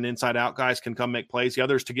easier, and then inside out guys can come make plays. The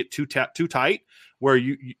other is to get too tight, where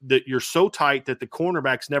you're so tight that the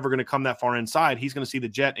cornerback's never going to come that far inside. He's going to see the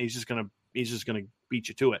jet, and he's just going to beat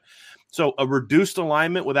you to it. So a reduced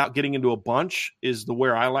alignment without getting into a bunch is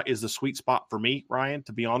the sweet spot for me, Ryan,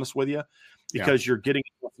 to be honest with you, because you're getting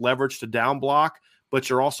leverage to down block, but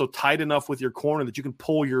you're also tight enough with your corner that you can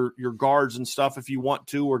pull your guards and stuff if you want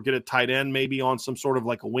to, or get a tight end maybe on some sort of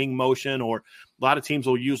like a wing motion, or a lot of teams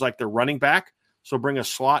will use like their running back. So bring a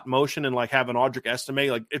slot motion and like have an Audric Estime.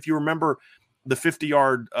 Like if you remember the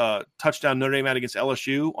 50-yard touchdown Notre Dame had against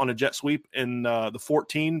LSU on a jet sweep in the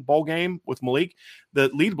 14 bowl game with Malik, the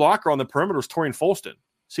lead blocker on the perimeter was Torian Folston.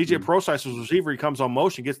 CJ Prosise was receiver. He comes on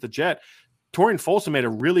motion, gets the jet. Torian Folston made a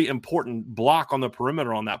really important block on the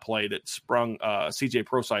perimeter on that play that sprung CJ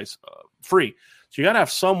Prosise free. So you got to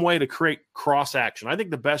have some way to create cross action. I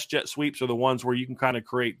think the best jet sweeps are the ones where you can kind of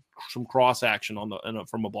create some cross action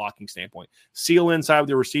from a blocking standpoint. Seal inside with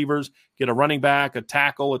your receivers, get a running back, a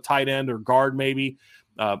tackle, a tight end, or guard maybe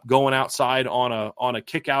going outside on a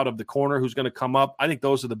kick out of the corner who's going to come up. I think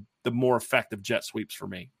those are the more effective jet sweeps for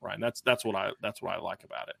me, Ryan. That's what I like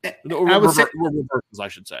about it. Reversals, I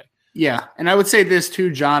should say. Yeah, and I would say this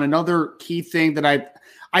too, John. Another key thing that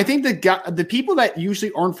I think the people that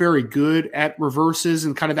usually aren't very good at reverses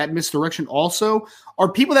and kind of that misdirection also are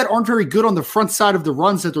people that aren't very good on the front side of the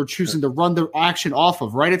runs that they're choosing to run their action off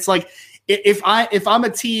of, right? It's like if I'm a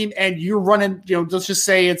team and you're running, let's just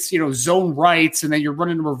say it's, zone rights, and then you're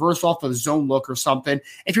running a reverse off of zone look or something.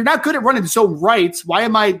 If you're not good at running zone rights, why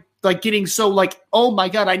am I like getting so like, oh my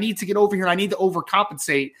God, I need to get over here. I need to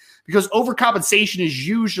overcompensate, because overcompensation is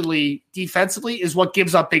usually defensively is what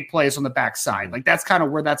gives up big plays on the backside. Like that's kind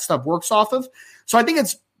of where that stuff works off of. So I think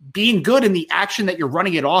it's being good in the action that you're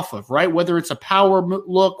running it off of, right? Whether it's a power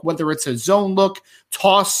look, whether it's a zone look,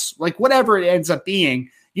 toss, like whatever it ends up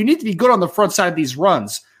being, you need to be good on the front side of these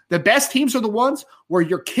runs. The best teams are the ones where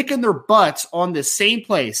you're kicking their butts on the same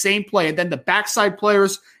play, and then the backside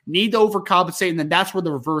players need to overcompensate, and then that's where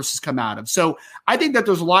the reverses come out of. So I think that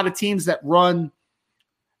there's a lot of teams that run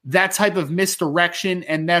that type of misdirection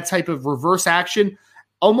and that type of reverse action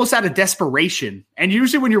almost out of desperation. And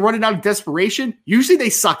usually when you're running out of desperation, usually they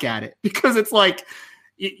suck at it, because it's like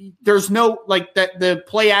there's no, like that the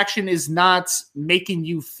play action is not making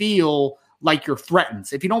you feel like you're threatened.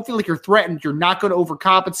 If you don't feel like you're threatened, you're not going to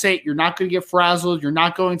overcompensate. You're not going to get frazzled. You're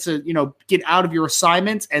not going to, get out of your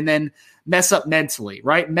assignment and then mess up mentally,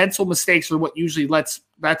 right? Mental mistakes are what usually lets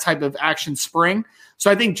that type of action spring. So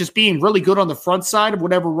I think just being really good on the front side of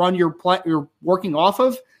whatever run you're working off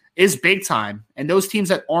of is big time. And those teams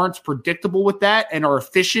that aren't predictable with that and are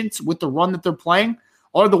efficient with the run that they're playing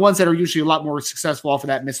are the ones that are usually a lot more successful off of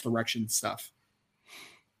that misdirection stuff.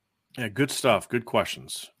 Yeah, good stuff. Good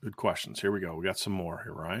questions. Good questions. Here we go. We got some more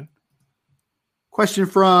here, Ryan. Question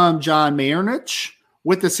from John Mayernich.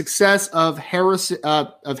 With the success of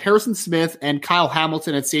Harrison Smith and Kyle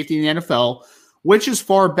Hamilton at safety in the NFL, which is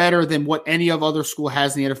far better than what any other school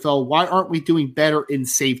has in the NFL, why aren't we doing better in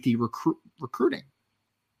safety recruiting?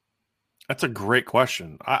 That's a great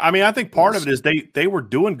question. I think part of it is they were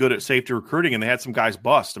doing good at safety recruiting, and they had some guys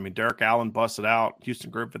bust. I mean, Derek Allen busted out. Houston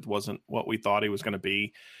Griffith wasn't what we thought he was going to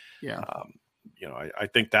be. Yeah. I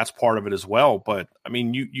think that's part of it as well. But, I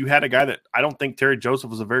mean, you had a guy that I don't think Terry Joseph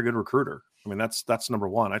was a very good recruiter. I mean, that's number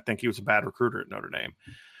one. I think he was a bad recruiter at Notre Dame.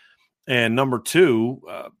 And number two,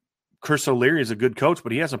 Chris O'Leary is a good coach,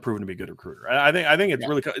 but he hasn't proven to be a good recruiter. I think it's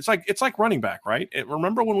really – it's like running back, right?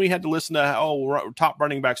 Remember when we had to listen to, top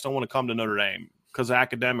running backs don't want to come to Notre Dame because of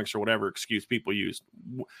academics or whatever excuse people used.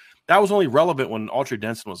 That was only relevant when Autry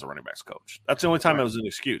Denson was the running backs coach. That's the only time that was an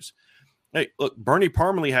excuse. Hey, look, Bernie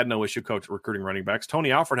Parmalee had no issue recruiting running backs.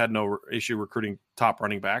 Tony Alford had no issue recruiting top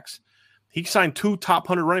running backs. He signed 2 top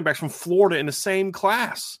 100 running backs from Florida in the same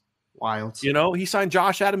class. Wild. He signed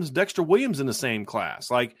Josh Adams, Dexter Williams in the same class.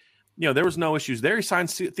 There was no issues there. He signed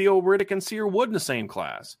Theo Riddick and Sear Wood in the same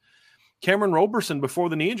class. Cameron Roberson, before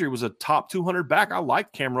the knee injury, was a top 200 back. I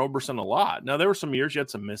liked Cam Roberson a lot. Now, there were some years you had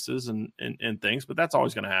some misses and things, but that's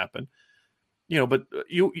always going to happen. But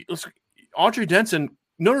Autry Denson,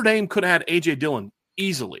 Notre Dame could have had A.J. Dillon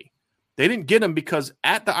easily. They didn't get him because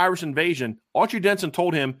at the Irish invasion, Autry Denson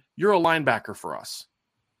told him, "You're a linebacker for us."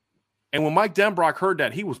 And when Mike Denbrock heard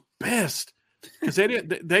that, he was pissed because he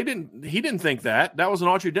didn't think that. That was an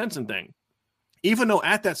Autry Denson thing. Even though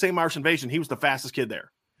at that same Irish invasion, he was the fastest kid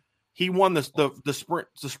there. He won the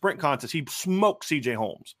sprint contest. He smoked C.J.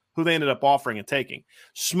 Holmes, who they ended up offering and taking.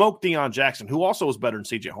 Smoked Deion Jackson, who also was better than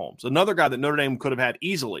C.J. Holmes. Another guy that Notre Dame could have had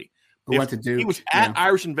easily. Who went to Duke. He was at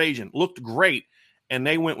Irish Invasion, looked great, and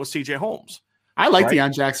they went with C.J. Holmes. I like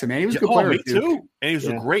Deion Jackson, man. He was a good player. Me too. And he was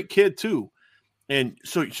a great kid too. And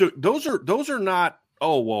so those are not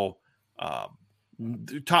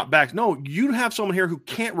top backs. No, you have someone here who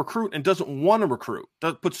can't recruit and doesn't want to recruit.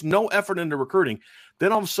 Puts no effort into recruiting.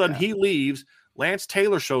 Then all of a sudden he leaves. Lance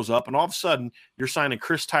Taylor shows up, and all of a sudden you're signing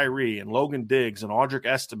Chris Tyree and Logan Diggs and Audric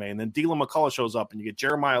Estime, and then Dylan McCullough shows up, and you get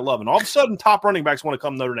Jeremiah Love, and all of a sudden top running backs want to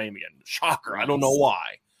come to Notre Dame again. Shocker. I don't know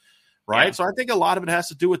why. Right? Yeah. So I think a lot of it has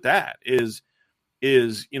to do with that is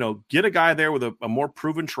get a guy there with a more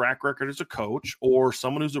proven track record as a coach or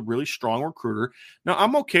someone who's a really strong recruiter. Now,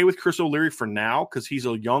 I'm okay with Chris O'Leary for now because he's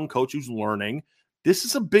a young coach who's learning. This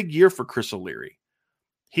is a big year for Chris O'Leary.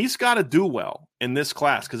 He's got to do well in this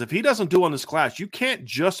class because if he doesn't do well in this class, you can't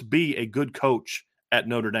just be a good coach at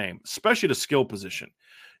Notre Dame, especially at a skill position.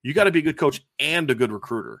 You got to be a good coach and a good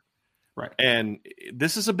recruiter. Right. And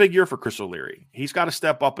this is a big year for Chris O'Leary. He's got to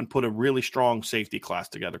step up and put a really strong safety class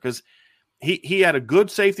together because he had a good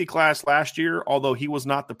safety class last year, although he was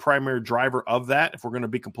not the primary driver of that, if we're going to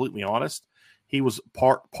be completely honest. He was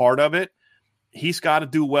part of it. He's got to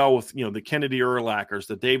do well with, the Kennedy Urlachers,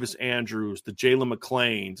 the Davis Andrews, the Jalen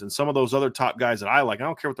McClains, and some of those other top guys that I like. I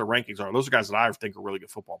don't care what their rankings are. Those are guys that I think are really good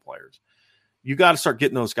football players. You got to start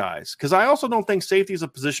getting those guys because I also don't think safety is a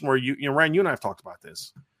position where Ryan, you and I have talked about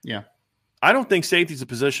this. Yeah. I don't think safety is a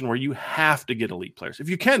position where you have to get elite players. If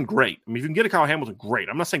you can, great. I mean, if you can get a Kyle Hamilton, great.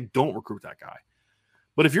 I'm not saying don't recruit that guy.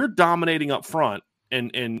 But if you're dominating up front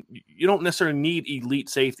and you don't necessarily need elite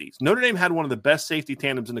safeties. Notre Dame had one of the best safety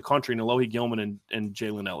tandems in the country in Alohi Gilman and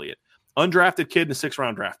Jalen Elliott. Undrafted kid and a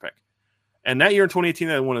 6th-round draft pick. And that year in 2018,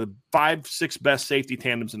 they had one of the 5-6 best safety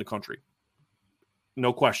tandems in the country.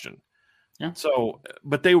 No question. Yeah. So,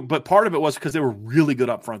 but part of it was because they were really good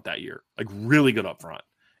up front that year. Like really good up front.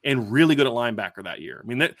 And really good at linebacker that year. I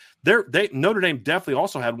mean, Notre Dame definitely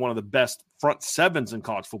also had one of the best front sevens in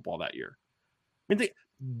college football that year. I mean,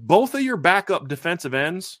 both of your backup defensive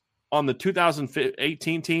ends on the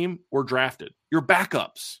 2018 team were drafted. Your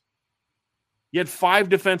backups. You had 5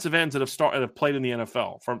 defensive ends that have played in the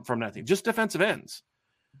NFL from that team, just defensive ends.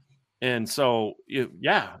 And so,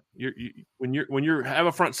 when you have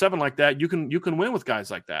a front seven like that, you can win with guys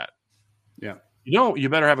like that. Yeah, you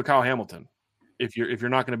better have a Kyle Hamilton. If you're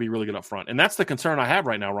not going to be really good up front. And that's the concern I have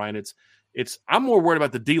right now, Ryan. I'm more worried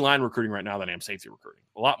about the D-line recruiting right now than I am safety recruiting.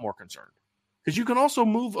 A lot more concerned. Because you can also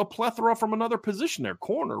move a plethora from another position there,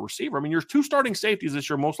 corner, receiver. I mean, your two starting safeties this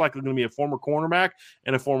year are most likely going to be a former cornerback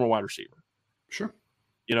and a former wide receiver. Sure.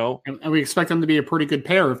 You know? And we expect them to be a pretty good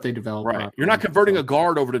pair if they develop. Right. You're not converting a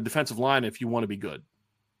guard over to defensive line if you want to be good.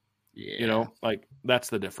 Yeah. You know, like that's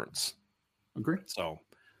the difference. Agree. So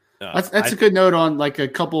that's a good note on like a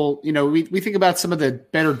couple, you know, we think about some of the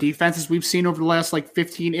better defenses we've seen over the last like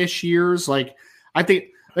 15-ish years. Like I think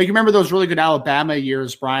like you remember those really good Alabama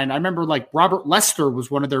years, Brian. I remember like Robert Lester was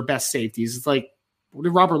one of their best safeties. It's like, what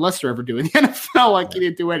did Robert Lester ever do in the NFL? Like he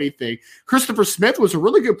didn't do anything. Christopher Smith was a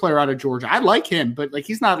really good player out of Georgia. I like him, but like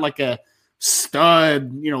he's not like a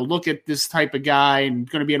stud, you know, look at this type of guy and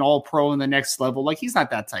going to be an all-pro in the next level. Like he's not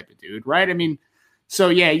that type of dude, right? I mean, so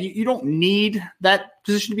yeah, you don't need that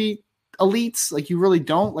position to be elites. Like you really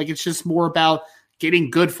don't. Like it's just more about getting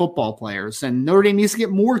good football players, and Notre Dame needs to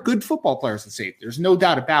get more good football players at safety. There's no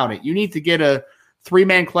doubt about it. You need to get a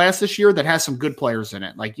 3-man class this year that has some good players in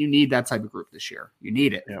it. Like you need that type of group this year. You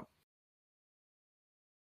need it. Yeah.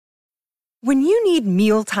 When you need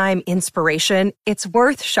mealtime inspiration, it's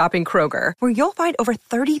worth shopping Kroger, where you'll find over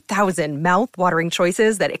 30,000 mouth-watering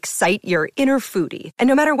choices that excite your inner foodie. And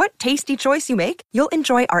no matter what tasty choice you make, you'll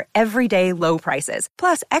enjoy our everyday low prices,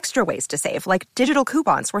 plus extra ways to save, like digital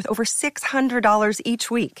coupons worth over $600 each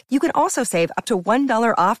week. You can also save up to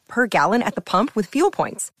 $1 off per gallon at the pump with fuel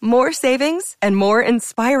points. More savings and more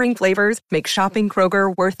inspiring flavors make shopping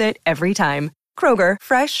Kroger worth it every time. Kroger,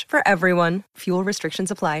 fresh for everyone. Fuel restrictions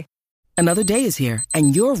apply. Another day is here,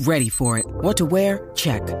 and you're ready for it. What to wear?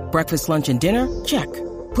 Check. Breakfast, lunch, and dinner? Check.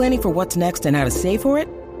 Planning for what's next and how to save for it?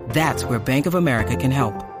 That's where Bank of America can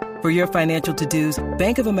help. For your financial to-dos,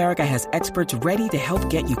 Bank of America has experts ready to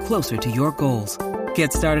help get you closer to your goals.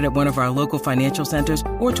 Get started at one of our local financial centers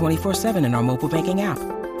or 24/7 in our mobile banking app.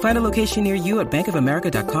 Find a location near you at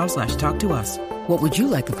bankofamerica.com/talktous. What would you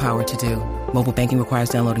like the power to do? Mobile banking requires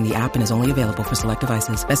downloading the app and is only available for select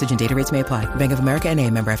devices. Message and data rates may apply. Bank of America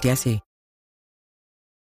NA, member FDIC.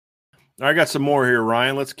 I got some more here,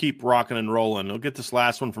 Ryan. Let's keep rocking and rolling. We'll get this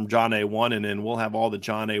last one from John A1, and then we'll have all the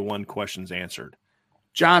John A1 questions answered.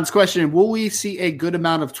 John's question, will we see a good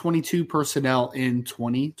amount of 22 personnel in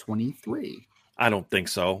 2023? I don't think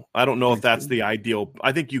so. I don't know if that's the ideal.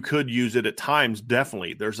 I think you could use it at times,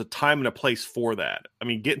 definitely. There's a time and a place for that. I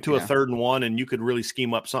mean, get into a 3rd and 1, and you could really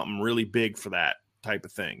scheme up something really big for that type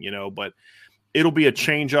of thing, you know. But it'll be a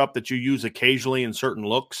change-up that you use occasionally in certain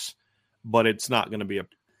looks, but it's not going to be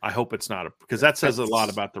I hope it's not because that says a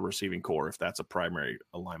lot about the receiving core if that's a primary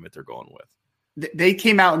alignment they're going with. They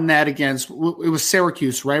came out in that against, it was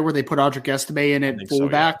Syracuse, right, where they put Audric Estime in at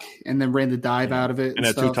fullback and then ran the dive out of it. And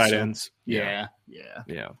had 2 tight ends. Yeah.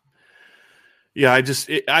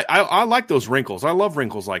 I like those wrinkles. I love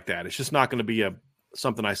wrinkles like that. It's just not going to be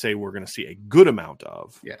something I say we're going to see a good amount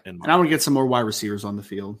of. Yeah. And I want to get some more wide receivers on the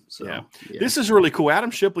field. So, yeah. This is really cool.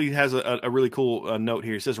 Adam Shipley has a really cool note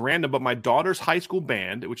here. He says, random, but my daughter's high school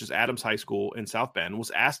band, which is Adams High School in South Bend, was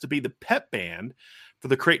asked to be the pep band for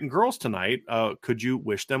the Creighton girls tonight. Could you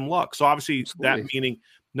wish them luck? So obviously that meaning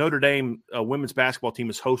Notre Dame women's basketball team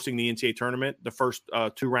is hosting the NCAA tournament, the first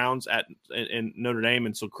 2 rounds in Notre Dame.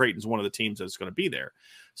 And so Creighton's one of the teams that's going to be there.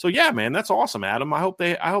 So yeah, man, that's awesome, Adam. I hope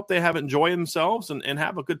they have enjoyed themselves and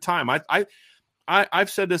have a good time. I've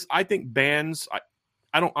said this. I think bands,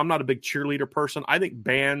 I'm not a big cheerleader person. I think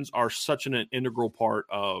bands are such an integral part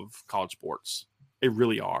of college sports. They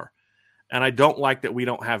really are. And I don't like that we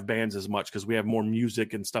don't have bands as much because we have more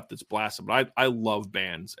music and stuff that's blasted. But I love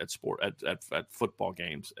bands at football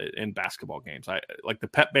games and basketball games. I like the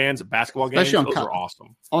pep bands at basketball games. Those are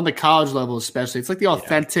awesome. On the college level, especially. It's like the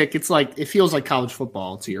authentic. It's like it feels like college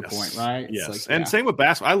football, to your point, right? Yes. Like, and same with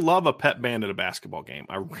basketball. I love a pep band at a basketball game.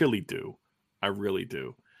 I really do.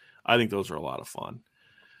 I think those are a lot of fun.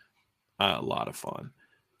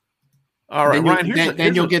 All right,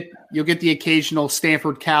 Ryan. You'll get the occasional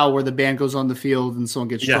Stanford cow where the band goes on the field and someone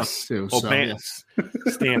gets struck too.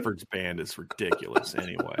 Stanford's band is ridiculous.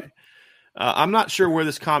 Anyway, I'm not sure where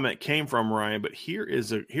this comment came from, Ryan, but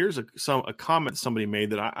here's a comment somebody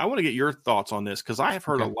made that I want to get your thoughts on this because I have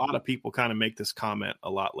heard a lot of people kind of make this comment a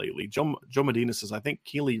lot lately. Joe Medina says, I think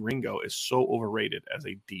Keely Ringo is so overrated as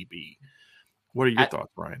a DB. What are your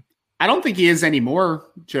thoughts, Ryan? I don't think he is anymore,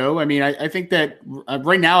 Joe. I mean, I think that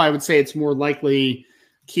right now I would say it's more likely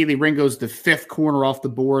Keely Ringo's the 5th corner off the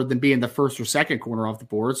board than being the 1st or 2nd corner off the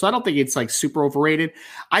board. So I don't think it's like super overrated.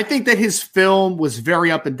 I think that his film was very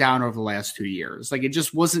up and down over the last 2 years. Like it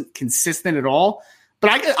just wasn't consistent at all. But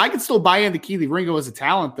I could still buy into Keely Ringo as a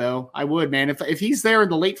talent, though. I would, man. If he's there in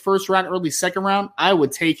the late 1st round, early 2nd round, I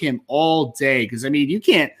would take him all day. Because, I mean, you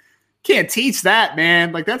can't Can't teach that,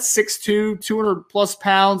 man. Like that's 6'2", 200 plus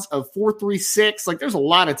pounds of 4.36. Like there's a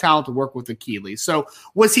lot of talent to work with Keeley. So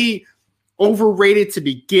was he overrated to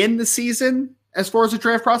begin the season as far as a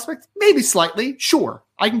draft prospect? Maybe slightly. Sure.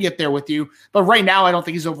 I can get there with you. But right now, I don't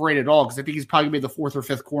think he's overrated at all because I think he's probably going to be the fourth or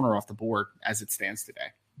fifth corner off the board as it stands today.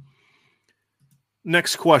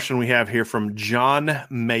 Next question we have here from John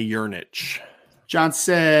Mayernich. John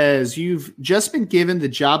says, you've just been given the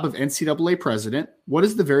job of NCAA president. What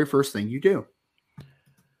is the very first thing you do?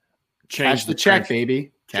 Cash the check,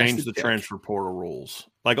 baby. Change the transfer portal rules.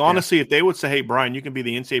 Like, honestly, if they would say, hey, Brian, you can be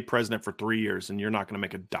the NCAA president for 3 years and you're not going to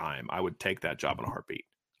make a dime, I would take that job in a heartbeat.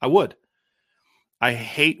 I would. I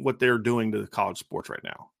hate what they're doing to the college sports right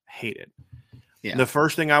now. Hate it. Yeah. The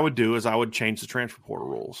first thing I would do is I would change the transfer portal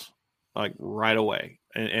rules, like right away.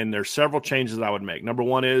 And there's several changes that I would make. Number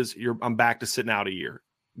one is I'm back to sitting out a year.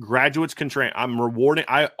 Graduates can train. I'm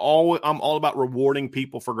all about rewarding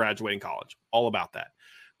people for graduating college. All about that.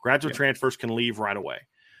 Graduate transfers can leave right away.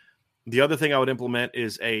 The other thing I would implement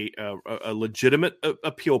is a legitimate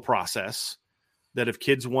appeal process that if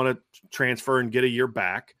kids want to transfer and get a year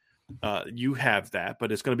back, you have that,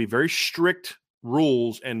 but it's going to be very strict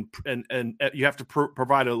rules and you have to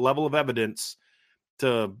provide a level of evidence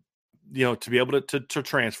to be able to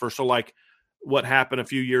transfer. So like what happened a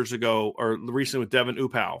few years ago or recently with Devin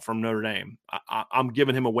Upau from Notre Dame, I'm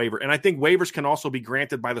giving him a waiver. And I think waivers can also be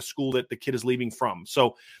granted by the school that the kid is leaving from.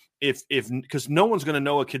 So because no one's going to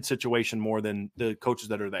know a kid's situation more than the coaches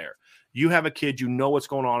that are there. You have a kid, you know what's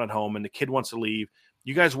going on at home and the kid wants to leave.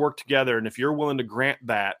 You guys work together. And if you're willing to grant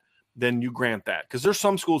that, then you grant that. Because there's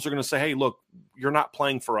some schools that are going to say, hey, look, you're not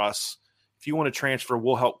playing for us. If you want to transfer,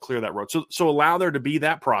 we'll help clear that road. So allow there to be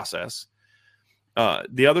that process.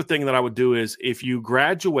 The other thing that I would do is if you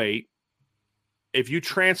graduate, if you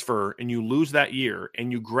transfer and you lose that year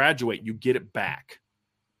and you graduate, you get it back.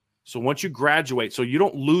 So once you graduate, so you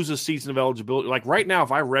don't lose a season of eligibility. Like right now,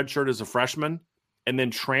 if I redshirt as a freshman and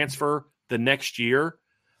then transfer the next year,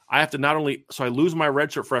 I have to not only – so I lose my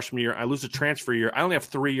redshirt freshman year, I lose a transfer year. I only have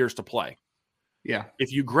 3 years to play. Yeah.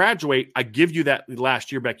 If you graduate, I give you that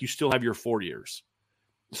last year back. You still have your 4 years.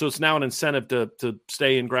 So it's now an incentive to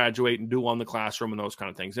stay and graduate and do well in the classroom and those kind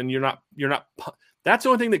of things. And you're not – that's the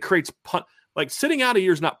only thing that creates – like sitting out a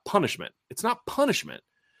year is not punishment. It's not punishment.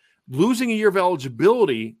 Losing a year of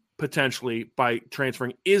eligibility potentially by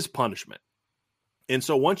transferring is punishment. And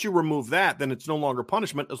so once you remove that, then it's no longer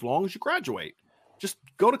punishment as long as you graduate. Just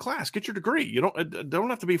go to class, get your degree. You don't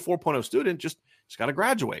have to be a 4.0 student. Just got to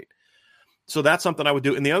graduate. So that's something I would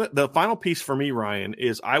do. And the final piece for me, Ryan,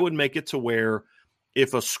 is I would make it to where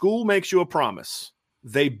if a school makes you a promise,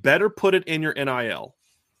 they better put it in your NIL.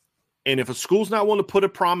 And if a school's not willing to put a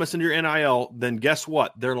promise in your NIL, then guess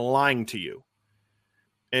what? They're lying to you.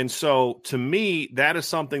 And so to me, that is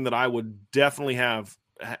something that I would definitely have.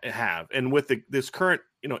 And with this current,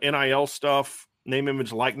 NIL stuff, name,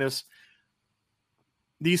 image, likeness,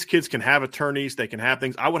 these kids can have attorneys. They can have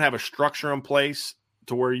things. I would have a structure in place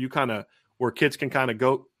to where where kids can kind of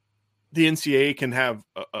go. The NCAA can have,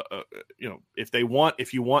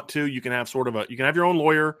 if you want to, you can have you can have your own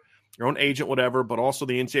lawyer, your own agent, whatever, but also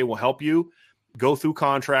the NCAA will help you go through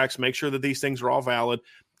contracts, make sure that these things are all valid.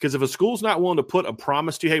 Because if a school's not willing to put a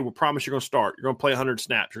promise to you, hey, we'll promise you're going to start. You're going to play 100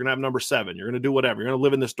 snaps. You're going to have number 7. You're going to do whatever. You're going to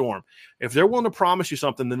live in this dorm. If they're willing to promise you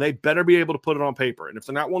something, then they better be able to put it on paper. And if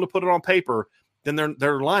they're not willing to put it on paper, then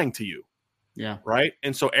they're lying to you. Yeah. Right.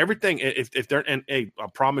 And so everything, if they're, and hey, I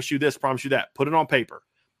promise you this, promise you that, put it on paper.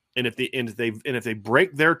 And if they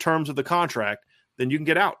break their terms of the contract, then you can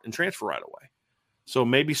get out and transfer right away. So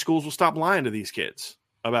maybe schools will stop lying to these kids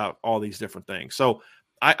about all these different things. So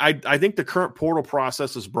I think the current portal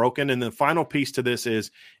process is broken. And the final piece to this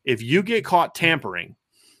is if you get caught tampering,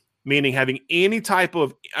 meaning having any type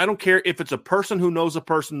of, I don't care if it's a person who knows a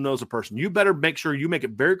person who knows a person, you better make sure you make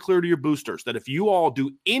it very clear to your boosters that if you all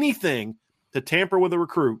do anything to tamper with a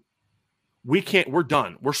recruit, we're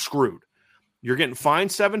done. We're screwed. You're getting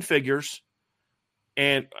fined 7 figures.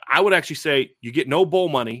 And I would actually say you get no bowl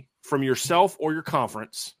money from yourself or your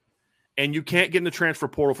conference, and you can't get in the transfer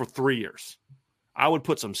portal for 3 years. I would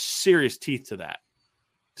put some serious teeth to that.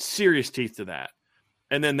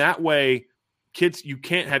 And then that way, kids, you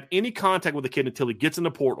can't have any contact with the kid until he gets in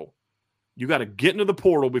the portal. You got to get into the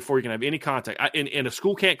portal before you can have any contact. And a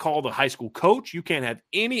school can't call the high school coach. You can't have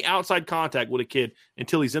any outside contact with a kid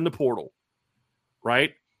until he's in the portal,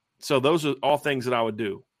 right? So those are all things that I would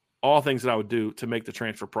do. All things that I would do to make the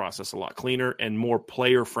transfer process a lot cleaner and more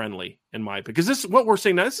player-friendly, in my opinion. Because this is what we're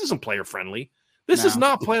saying now. This isn't player-friendly. This is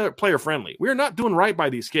not player-friendly. We're not doing right by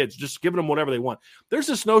these kids, just giving them whatever they want. There's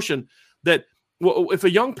this notion that well, if a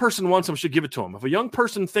young person wants them, we should give it to them. If a young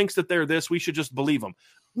person thinks that they're this, we should just believe them.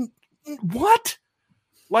 What?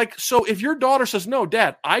 Like, so if your daughter says, no,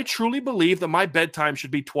 Dad, I truly believe that my bedtime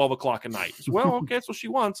should be 12 o'clock at night. Well, okay, that's what she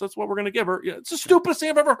wants. That's what we're going to give her. Yeah, it's the stupidest thing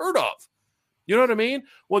I've ever heard of. You know what I mean?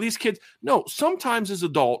 Well, these kids, no, sometimes as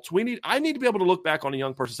adults, I need to be able to look back on a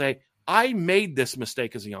young person and say, I made this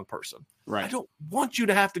mistake as a young person. Right. I don't want you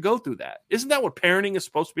to have to go through that. Isn't that what parenting is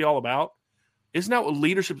supposed to be all about? Isn't that what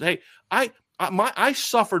leadership is? Hey, I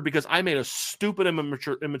suffered because I made a stupid and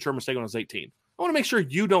immature mistake when I was 18. I want to make sure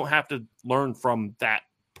you don't have to learn from that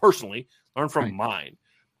personally, learn from mine.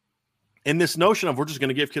 And this notion of we're just going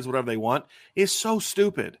to give kids whatever they want is so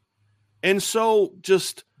stupid. And so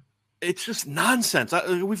it's just nonsense.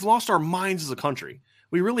 We've lost our minds as a country.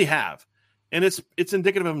 We really have. And it's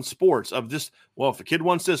indicative in sports of just, well, if a kid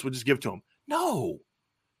wants this, we'll just give it to him. No.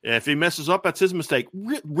 If he messes up, that's his mistake.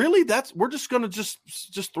 Really? We're just going to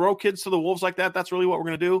just throw kids to the wolves like that? That's really what we're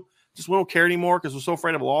going to do? Just we don't care anymore because we're so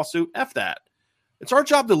afraid of a lawsuit? F that. It's our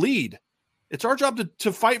job to lead. It's our job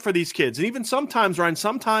to fight for these kids. And even sometimes, Ryan,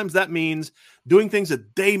 sometimes that means doing things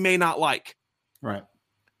that they may not like. Right.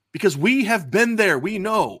 Because we have been there. We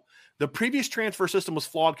know. The previous transfer system was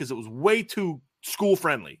flawed because it was way too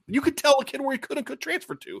school-friendly. You could tell a kid where he could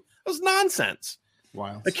transfer to. It was nonsense.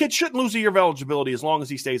 Wow. A kid shouldn't lose a year of eligibility as long as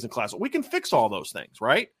he stays in class. We can fix all those things,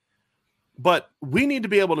 right? But we need to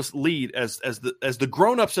be able to lead as the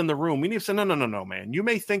grown-ups in the room. We need to say, no, man. You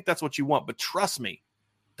may think that's what you want, but trust me,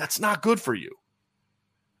 that's not good for you.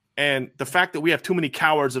 And the fact that we have too many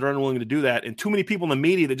cowards that are unwilling to do that and too many people in the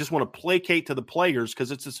media that just want to placate to the players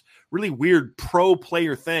because it's this really weird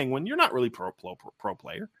pro-player thing when you're not really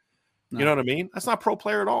pro-player. No. You know what I mean? That's not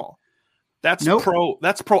pro-player at all. That's pro.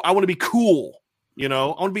 That's pro. I want to be cool. You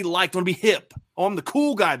know, I want to be liked. I want to be hip. Oh, I'm the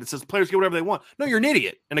cool guy that says players get whatever they want. No, you're an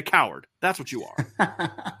idiot and a coward. That's what you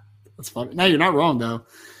are. That's funny. No, you're not wrong, though.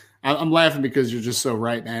 I'm laughing because you're just so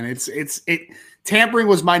right, man. Tampering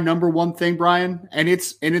was my number one thing, Brian, and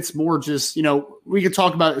it's more just, you know, we could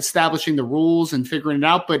talk about establishing the rules and figuring it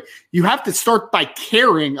out, but you have to start by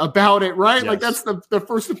caring about it, right? Yes. Like that's the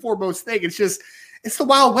first and foremost thing. It's the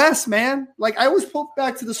Wild West, man. Like I always pull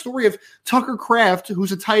back to the story of Tucker Kraft,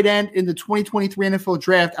 who's a tight end in the 2023 NFL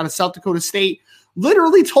draft out of South Dakota State,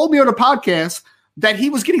 literally told me on a podcast that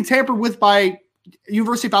he was getting tampered with by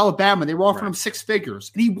University of Alabama. They were offering him 6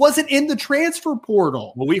 figures, and he wasn't in the transfer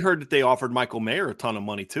portal. Well, we heard that they offered Michael Mayer a ton of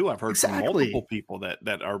money too. I've heard from multiple people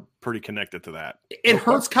that are pretty connected to that. It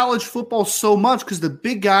hurts college football so much because the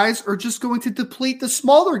big guys are just going to deplete the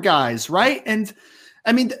smaller guys, right? And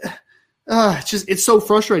I mean, it's so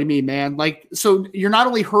frustrating to me, man. Like, so you're not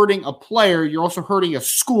only hurting a player, you're also hurting a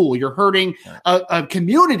school. You're hurting a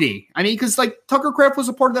community. I mean, because like Tucker Kraft was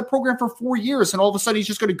a part of that program for 4 years, and all of a sudden he's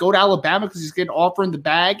just going to go to Alabama because he's getting offered in the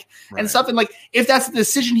bag and something like. If that's the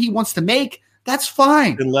decision he wants to make, that's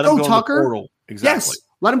fine. Then let him go Tucker. In the portal. Exactly. Yes,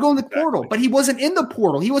 let him go in the portal. But he wasn't in the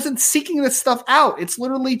portal. He wasn't seeking this stuff out. It's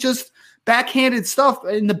literally just backhanded stuff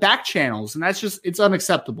in the back channels, and it's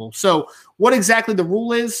unacceptable. So, what exactly the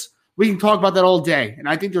rule is? We can talk about that all day. And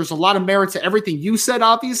I think there's a lot of merit to everything you said,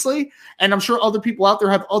 obviously. And I'm sure other people out there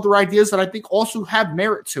have other ideas that I think also have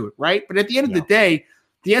merit to it, right? But at the end of the day,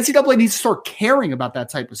 the NCAA needs to start caring about that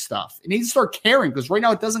type of stuff. It needs to start caring because right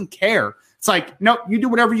now it doesn't care. It's like, no, you do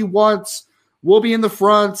whatever you want. We'll be in the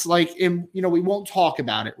front. Like, we won't talk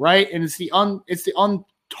about it, right? And it's the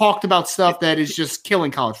untalked about stuff that is just killing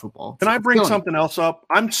college football. Can I bring something else up?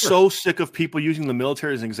 I'm so sick of people using the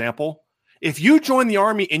military as an example. If you join the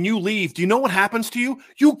Army and you leave, do you know what happens to you?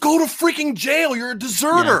 You go to freaking jail. You're a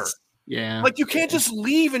deserter. Yes. Yeah. Like you can't just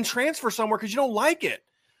leave and transfer somewhere because you don't like it.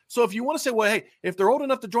 So if you want to say, well, hey, if they're old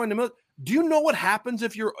enough to join the military, do you know what happens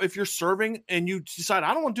if you're serving and you decide,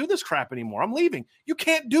 I don't want to do this crap anymore, I'm leaving? You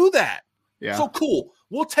can't do that. Yeah. So cool.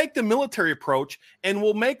 We'll take the military approach and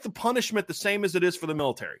we'll make the punishment the same as it is for the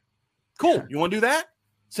military. Cool. Yeah. You want to do that?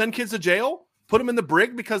 Send kids to jail? Put them in the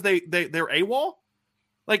brig because they're AWOL?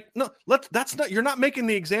 Like, no, you're not making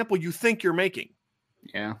the example you think you're making.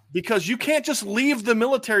 Yeah. Because you can't just leave the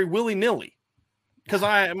military willy-nilly. Because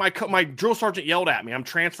my drill sergeant yelled at me, I'm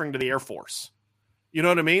transferring to the Air Force. You know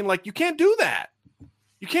what I mean? Like, you can't do that.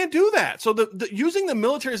 You can't do that. So using the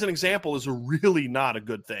military as an example is really not a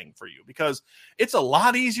good thing for you because it's a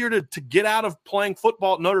lot easier to get out of playing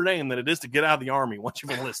football at Notre Dame than it is to get out of the Army once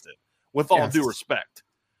you've enlisted, with all due respect.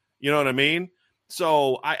 You know what I mean?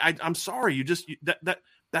 So I'm sorry.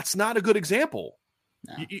 That's not a good example.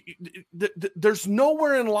 No. There's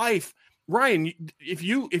nowhere in life Ryan, if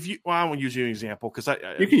you, well, I won't use you an example because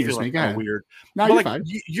you can use me. Go ahead. Weird. No, but you're fine.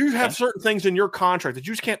 You have certain things in your contract that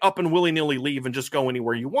you just can't up and willy nilly leave and just go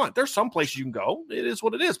anywhere you want. There's some places you can go. It is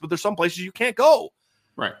what it is. But there's some places you can't go.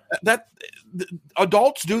 Right. That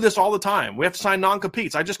adults do this all the time. We have to sign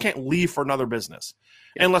non-competes. I just can't leave for another business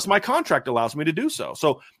unless my contract allows me to do so.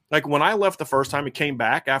 So, like when I left the first time and came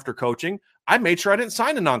back after coaching, I made sure I didn't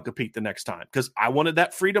sign a non-compete the next time because I wanted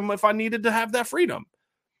that freedom if I needed to have that freedom.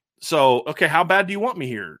 So, okay, how bad do you want me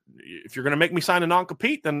here? If you're going to make me sign a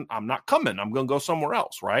non-compete, then I'm not coming. I'm going to go somewhere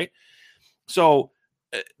else, right? So,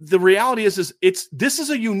 the reality is this is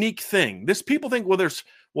a unique thing. People think,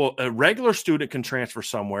 well, a regular student can transfer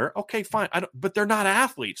somewhere. Okay, fine. But they're not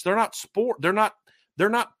athletes. They're not sport. They're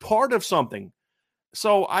not part of something.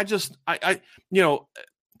 So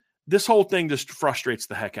this whole thing just frustrates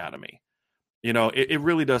the heck out of me. It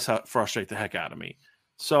really does frustrate the heck out of me.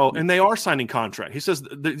 So, and they are signing contract. He says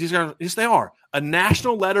these guys, yes, they are. A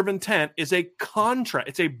national letter of intent is a contract.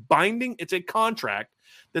 It's a contract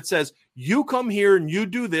that says you come here and you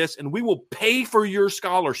do this and we will pay for your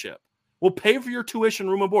scholarship. We'll pay for your tuition,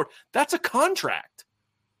 room and board. That's a contract.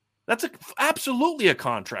 That's absolutely a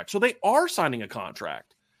contract. So they are signing a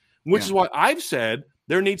contract, which is why I've said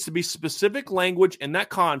there needs to be specific language in that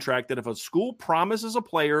contract that if a school promises a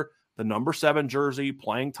player the number 7 jersey,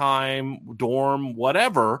 playing time, dorm,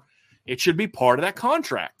 whatever, it should be part of that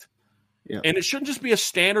contract. Yeah. And it shouldn't just be a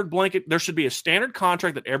standard blanket. There should be a standard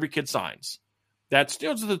contract that every kid signs. That's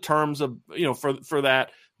still the terms of, for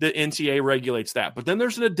that, the NCAA regulates that. But then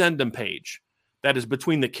there's an addendum page that is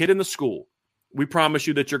between the kid and the school. We promise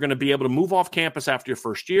you that you're going to be able to move off campus after your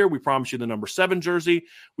first year. We promise you the number 7 jersey.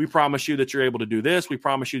 We promise you that you're able to do this. We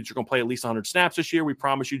promise you that you're going to play at least 100 snaps this year. We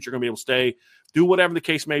promise you that you're going to be able to stay, do whatever the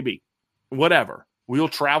case may be. Whatever. We'll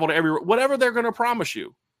travel to everywhere. Whatever they're going to promise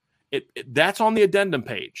you. That's on the addendum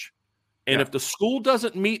page. And if the school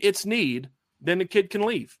doesn't meet its need, then the kid can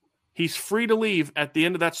leave. He's free to leave at the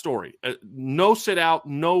end of that story. No sit out,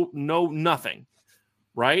 no nothing.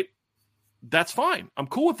 Right? That's fine. I'm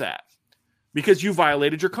cool with that. Because you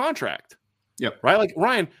violated your contract. Yep. Right? Like,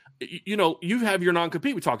 Ryan, you have your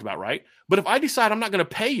non-compete we talked about, right? But if I decide I'm not going to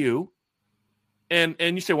pay you and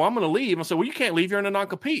you say, well, I'm going to leave. I'll say, well, you can't leave. You're in a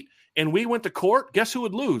non-compete. And we went to court. Guess who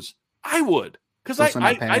would lose? I would. Because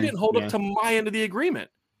I didn't hold up to my end of the agreement.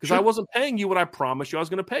 Because I wasn't paying you what I promised you I was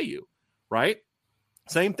going to pay you. Right?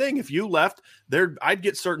 Same thing. If you left, I'd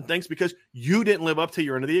get certain things because you didn't live up to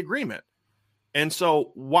your end of the agreement. And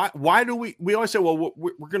so why do we always say, well,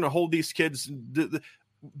 we're going to hold these kids.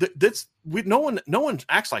 No one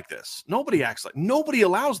acts like this. Nobody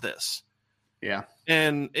allows this. Yeah.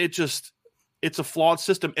 And it's a flawed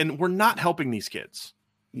system. And we're not helping these kids.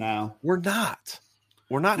 No, we're not.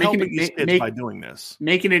 We're not helping these kids by doing this.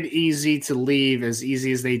 Making it easy to leave as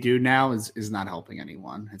easy as they do now is not helping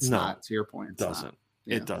anyone. It's not, to your point. It doesn't.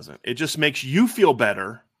 It doesn't. It just makes you feel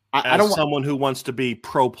better. I don't someone who wants to be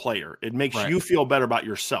pro player. It makes you feel better about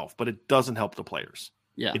yourself, but it doesn't help the players.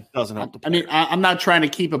 Yeah. It doesn't help the players. I mean, I'm not trying to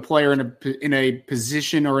keep a player in a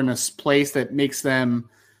position or in a place that makes them,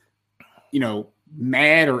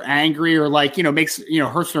 mad or angry or makes,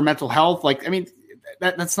 hurts their mental health. Like, I mean,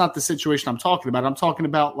 that's not the situation I'm talking about. I'm talking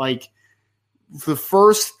about like the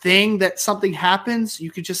first thing that something happens,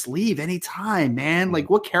 you could just leave anytime, man. Like,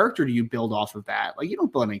 what character do you build off of that? Like, you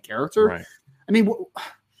don't build any character. Right. I mean,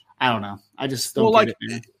 I don't know. I just don't get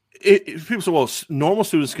it. People say, well, normal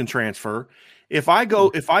students can transfer. If I go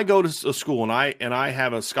to a school and I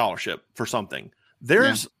have a scholarship for something,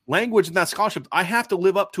 there's language in that scholarship. I have to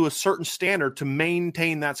live up to a certain standard to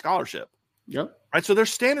maintain that scholarship. Yep. Right. So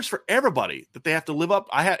there's standards for everybody that they have to live up.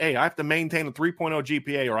 I have to maintain a 3.0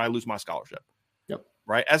 GPA or I lose my scholarship. Yep.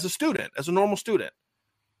 Right. As a normal student.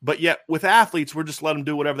 But yet with athletes, we're just letting them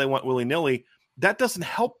do whatever they want willy-nilly. That doesn't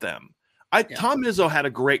help them. Tom Izzo had a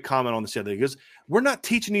great comment on this the other day because we're not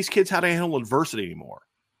teaching these kids how to handle adversity anymore.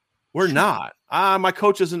 We're not. My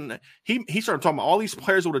coach isn't. He started talking about all these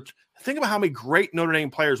players would have. Think about how many great Notre Dame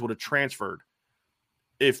players would have transferred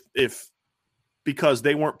if because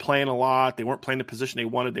they weren't playing a lot, they weren't playing the position they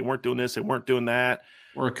wanted, they weren't doing this, they weren't doing that,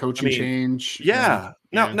 or a coaching change. Yeah.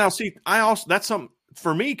 Now, see, that's something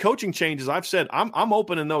for me. Coaching changes. I've said I'm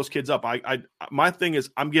opening those kids up. My thing is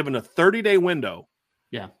I'm giving a 30-day window.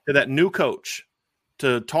 Yeah. To that new coach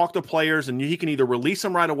to talk to players, and he can either release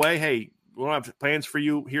them right away. Hey, we don't have plans for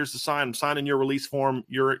you. Here's the sign. I'm signing your release form.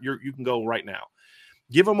 You can go right now.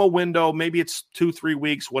 Give them a window. Maybe it's 2-3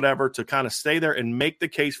 weeks, whatever, to kind of stay there and make the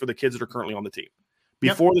case for the kids that are currently on the team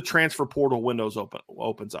before the transfer portal windows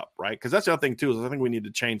opens up. Right. Cause that's the other thing too, is I think we need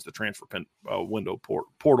to change the transfer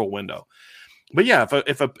portal window. But yeah,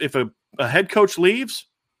 if a head coach leaves,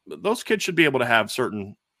 those kids should be able to have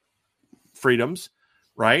certain freedoms,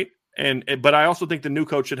 right? But I also think the new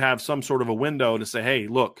coach should have some sort of a window to say, hey,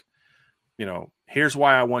 look, here's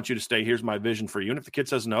why I want you to stay. Here's my vision for you. And if the kid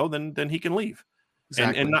says no, then he can leave.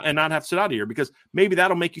 Exactly. And not have to sit out of here, because maybe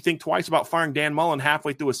that'll make you think twice about firing Dan Mullen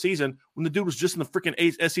halfway through a season when the dude was just in the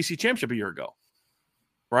freaking SEC championship a year ago.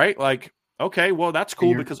 Right? Like, okay, well, that's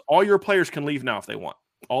cool because all your players can leave now if they want.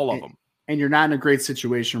 All of them. And you're not in a great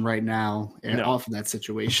situation right now off of that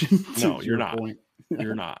situation. No, you're not.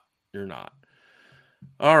 You're not. You're not.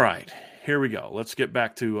 All right. Here we go. Let's get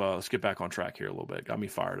back on track here a little bit. Got me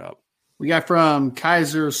fired up. We got from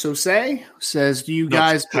Kaiser Sose, says, do you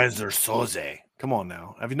guys Kaiser Sose. Come on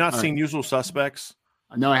now. Have you not seen Usual Suspects?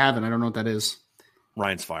 No, I haven't. I don't know what that is.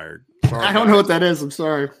 Ryan's fired. Sorry, I don't know what that is. I'm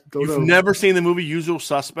sorry. You've never seen the movie Usual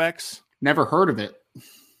Suspects? Never heard of it.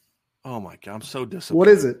 Oh my God, I'm so disappointed. What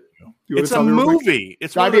is it? It's a movie.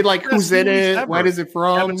 It's who's in it? Ever. What is it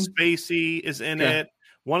from? Kevin Spacey is in it.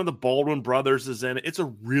 One of the Baldwin brothers is in it. It's a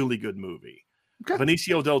really good movie. Okay.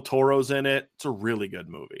 Benicio del Toro's in it. It's a really good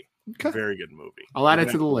movie. Okay. Very good movie. I'll add it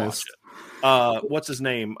to the list. What's his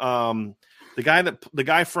name? The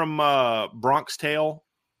guy from Bronx Tale.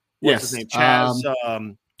 What's his name?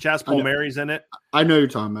 Chaz Palmieri's in it. I know you're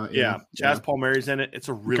talking about. Yeah. Chaz Palmieri's in it. It's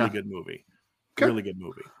a really good movie. Okay. Really good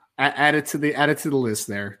movie. Add it to the list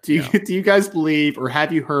there. Do you guys believe, or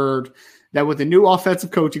have you heard that with the new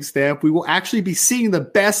offensive coaching staff, we will actually be seeing the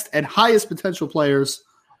best and highest potential players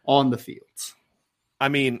on the fields? I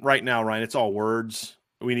mean, right now, Ryan, it's all words.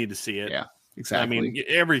 We need to see it. Yeah, exactly. I mean,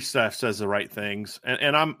 every staff says the right things,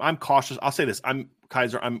 and I'm cautious. I'll say this: I'm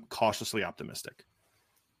cautiously optimistic.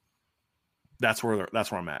 That's where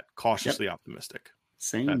I'm at. Cautiously optimistic.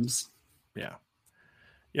 Sames. Yeah.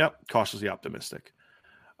 Yep. Cautiously optimistic.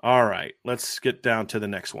 All right. Let's get down to the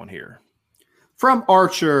next one here. From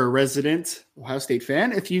Archer, resident Ohio State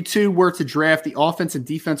fan, if you two were to draft the offense and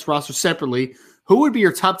defense roster separately, who would be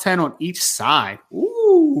your top 10 on each side?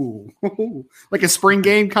 Ooh. Like a spring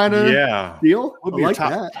game kind of deal? Would be like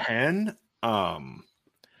top 10? Are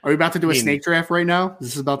we about to do a snake draft right now?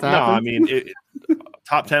 Is this about to happen? No, I mean,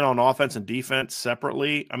 top 10 on offense and defense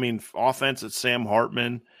separately. I mean, offense, it's Sam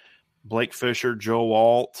Hartman, Blake Fisher, Joe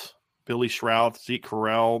Alt, Billy Shrouth, Zeke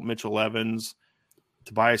Correll, Mitchell Evans,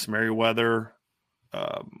 Tobias Merriweather,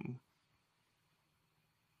 Deion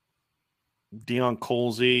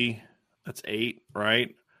Colsey. That's 8,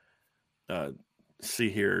 right?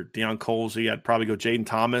 See here. Deion Colsey. I'd probably go Jaden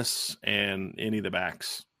Thomas and any of the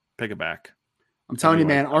backs. Pick a back. I'm telling you,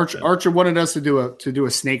 man, Archer wanted us to do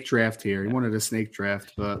a snake draft here. He wanted a snake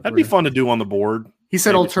draft, but that'd be fun to do on the board. He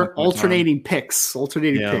said alternating picks.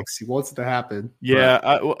 He wants it to happen.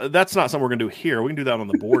 Yeah, that's not something we're gonna do here. We can do that on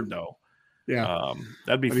the board though. Yeah,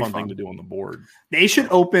 that'd be a fun thing to do on the board. They should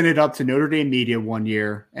open it up to Notre Dame media one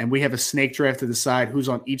year, and we have a snake draft to decide who's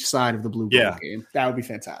on each side of the blue gold game. That would be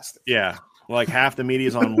fantastic. Yeah. Like half the media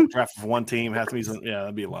is on draft for one team, half the media's on,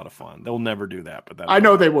 that'd be a lot of fun. They'll never do that, but I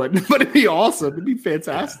know they wouldn't, but it'd be awesome. It'd be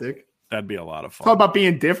fantastic. Yeah, that'd be a lot of fun. Talk about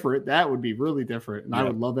being different. That would be really different, and I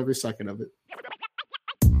would love every second of it.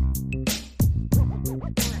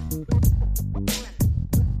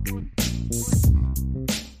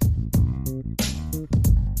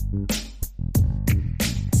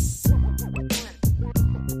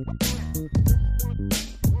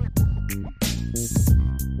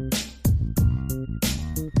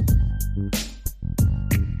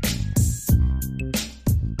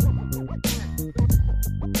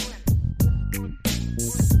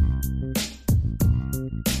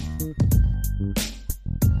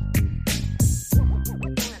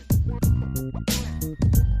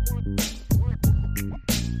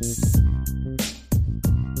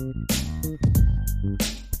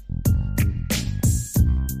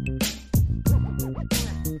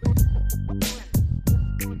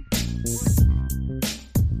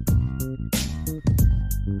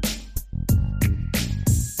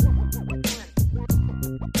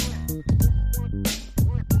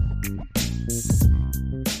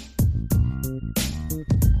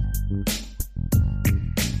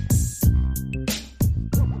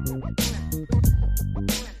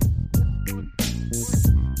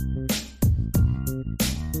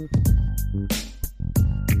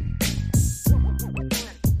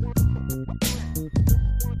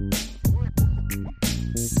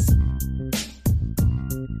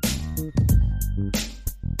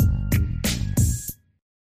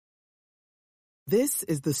 This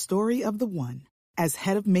is the story of the one. As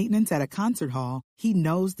head of maintenance at a concert hall, he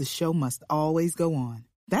knows the show must always go on.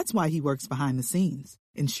 That's why he works behind the scenes,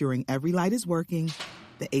 ensuring every light is working,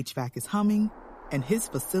 the HVAC is humming, and his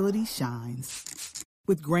facility shines.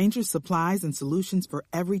 With Granger's supplies and solutions for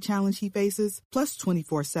every challenge he faces, plus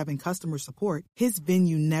 24/7 customer support, his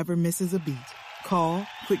venue never misses a beat. Call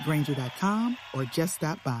quickgranger.com or just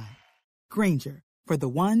stop by. Granger, for the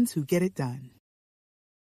ones who get it done.